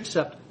 we should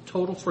accept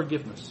total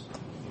forgiveness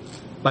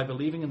by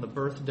believing in the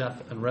birth,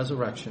 death, and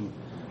resurrection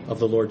of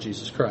the Lord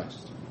Jesus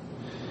Christ.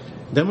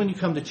 Then when you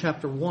come to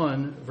chapter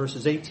 1,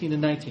 verses 18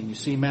 and 19, you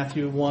see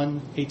Matthew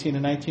 1, 18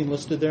 and 19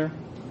 listed there?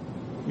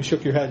 You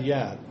shook your head,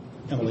 yeah.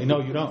 Emily,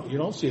 no, you don't. You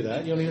don't see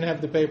that. You don't even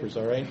have the papers,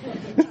 all right?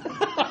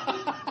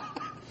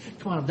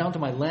 Come on, I'm down to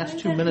my last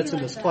 2 minutes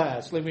in this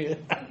class. Let me...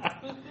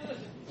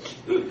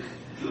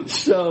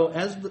 So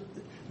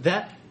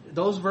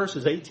those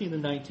verses 18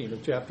 and 19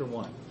 of chapter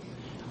 1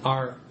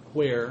 are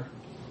where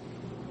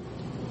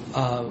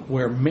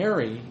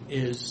Mary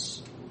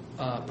is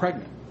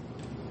pregnant,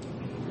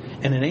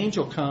 and an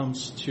angel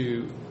comes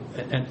to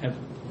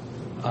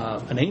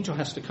an angel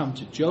has to come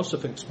to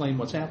Joseph and explain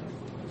what's happening.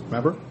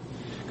 Remember,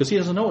 because he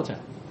doesn't know what's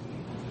happening,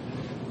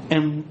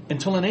 and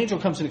until an angel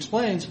comes and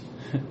explains,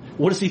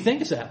 what does he think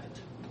has happened?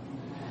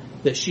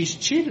 That she's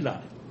cheated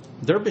on him.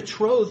 They're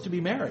betrothed to be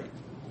married.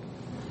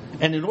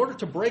 And in order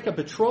to break a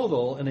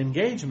betrothal, an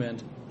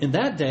engagement, in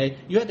that day,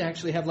 you had to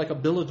actually have like a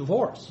bill of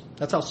divorce.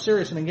 That's how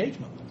serious an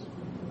engagement was.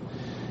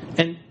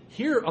 And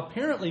here,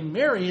 apparently,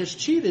 Mary has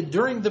cheated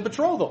during the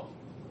betrothal.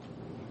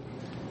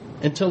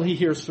 Until he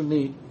hears from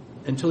the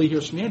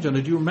angel.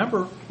 Now, do you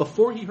remember,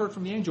 before he heard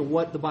from the angel,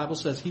 what the Bible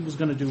says he was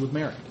going to do with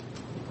Mary?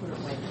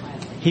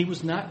 He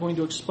was not going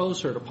to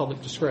expose her to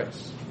public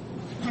disgrace.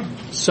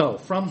 So,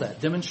 from that,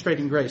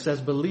 demonstrating grace,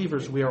 as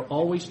believers, we are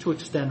always to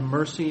extend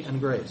mercy and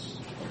grace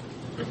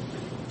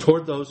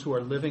toward those who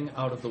are living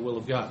out of the will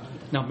of God.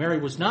 Now, Mary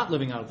was not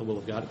living out of the will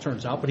of God, it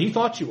turns out, but he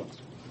thought she was.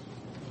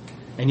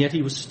 And yet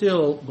he was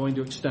still going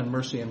to extend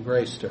mercy and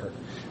grace to her.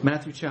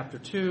 Matthew chapter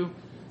 2,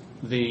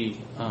 the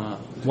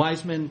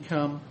wise men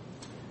come.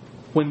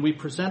 When we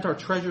present our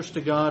treasures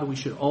to God, we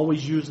should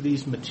always use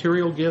these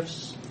material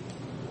gifts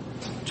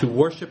to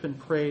worship and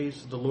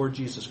praise the Lord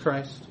Jesus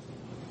Christ.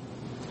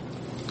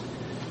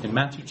 In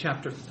Matthew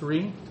chapter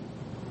 3,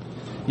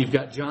 you've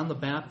got John the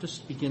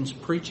Baptist begins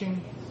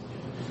preaching,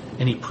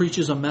 and he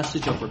preaches a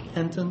message of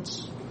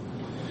repentance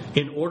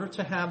in order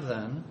to have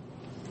then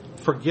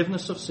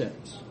forgiveness of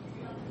sins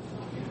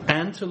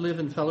and to live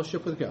in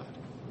fellowship with God.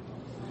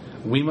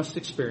 We must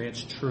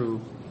experience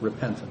true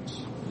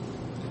repentance.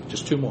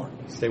 Just 2 more.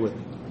 Stay with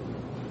me.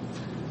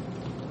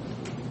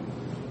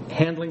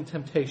 Handling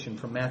temptation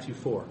from Matthew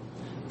 4.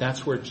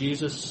 That's where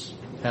Jesus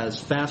has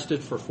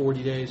fasted for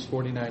 40 days,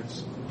 40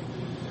 nights.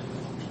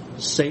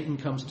 Satan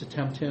comes to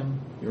tempt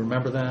him. You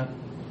remember that?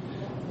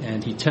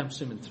 And he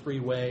tempts him in 3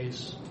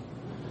 ways.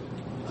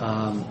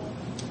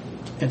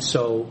 And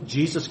so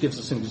Jesus gives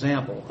us an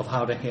example of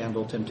how to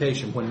handle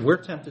temptation. When we're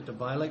tempted to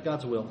violate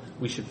God's will,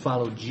 we should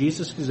follow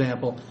Jesus'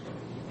 example.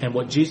 And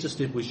what Jesus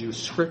did was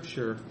use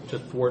Scripture to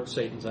thwart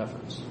Satan's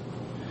efforts.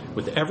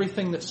 With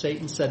everything that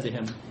Satan said to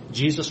him,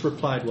 Jesus'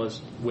 replied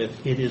was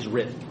with, "It is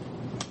written."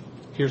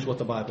 Here's what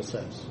the Bible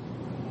says.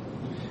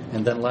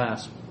 And then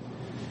last,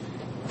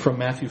 from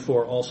Matthew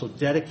 4, also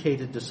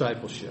dedicated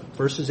discipleship.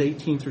 Verses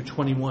 18 through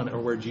 21 are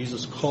where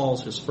Jesus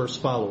calls his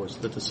first followers,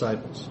 the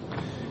disciples.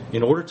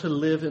 In order to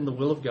live in the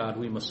will of God,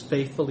 we must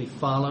faithfully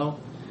follow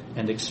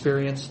and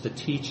experience the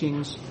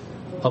teachings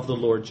of the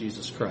Lord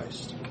Jesus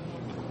Christ.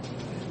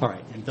 All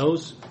right, and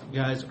those,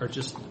 guys, are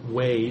just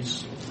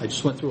ways. I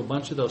just went through a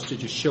bunch of those to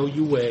just show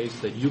you ways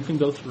that you can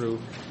go through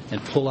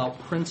and pull out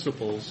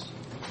principles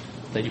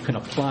that you can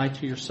apply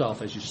to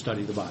yourself as you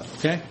study the Bible.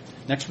 Okay?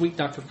 Next week,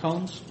 Dr.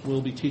 Combs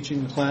will be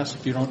teaching the class.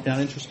 If you're not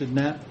interested in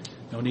that,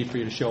 no need for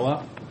you to show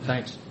up.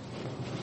 Thanks.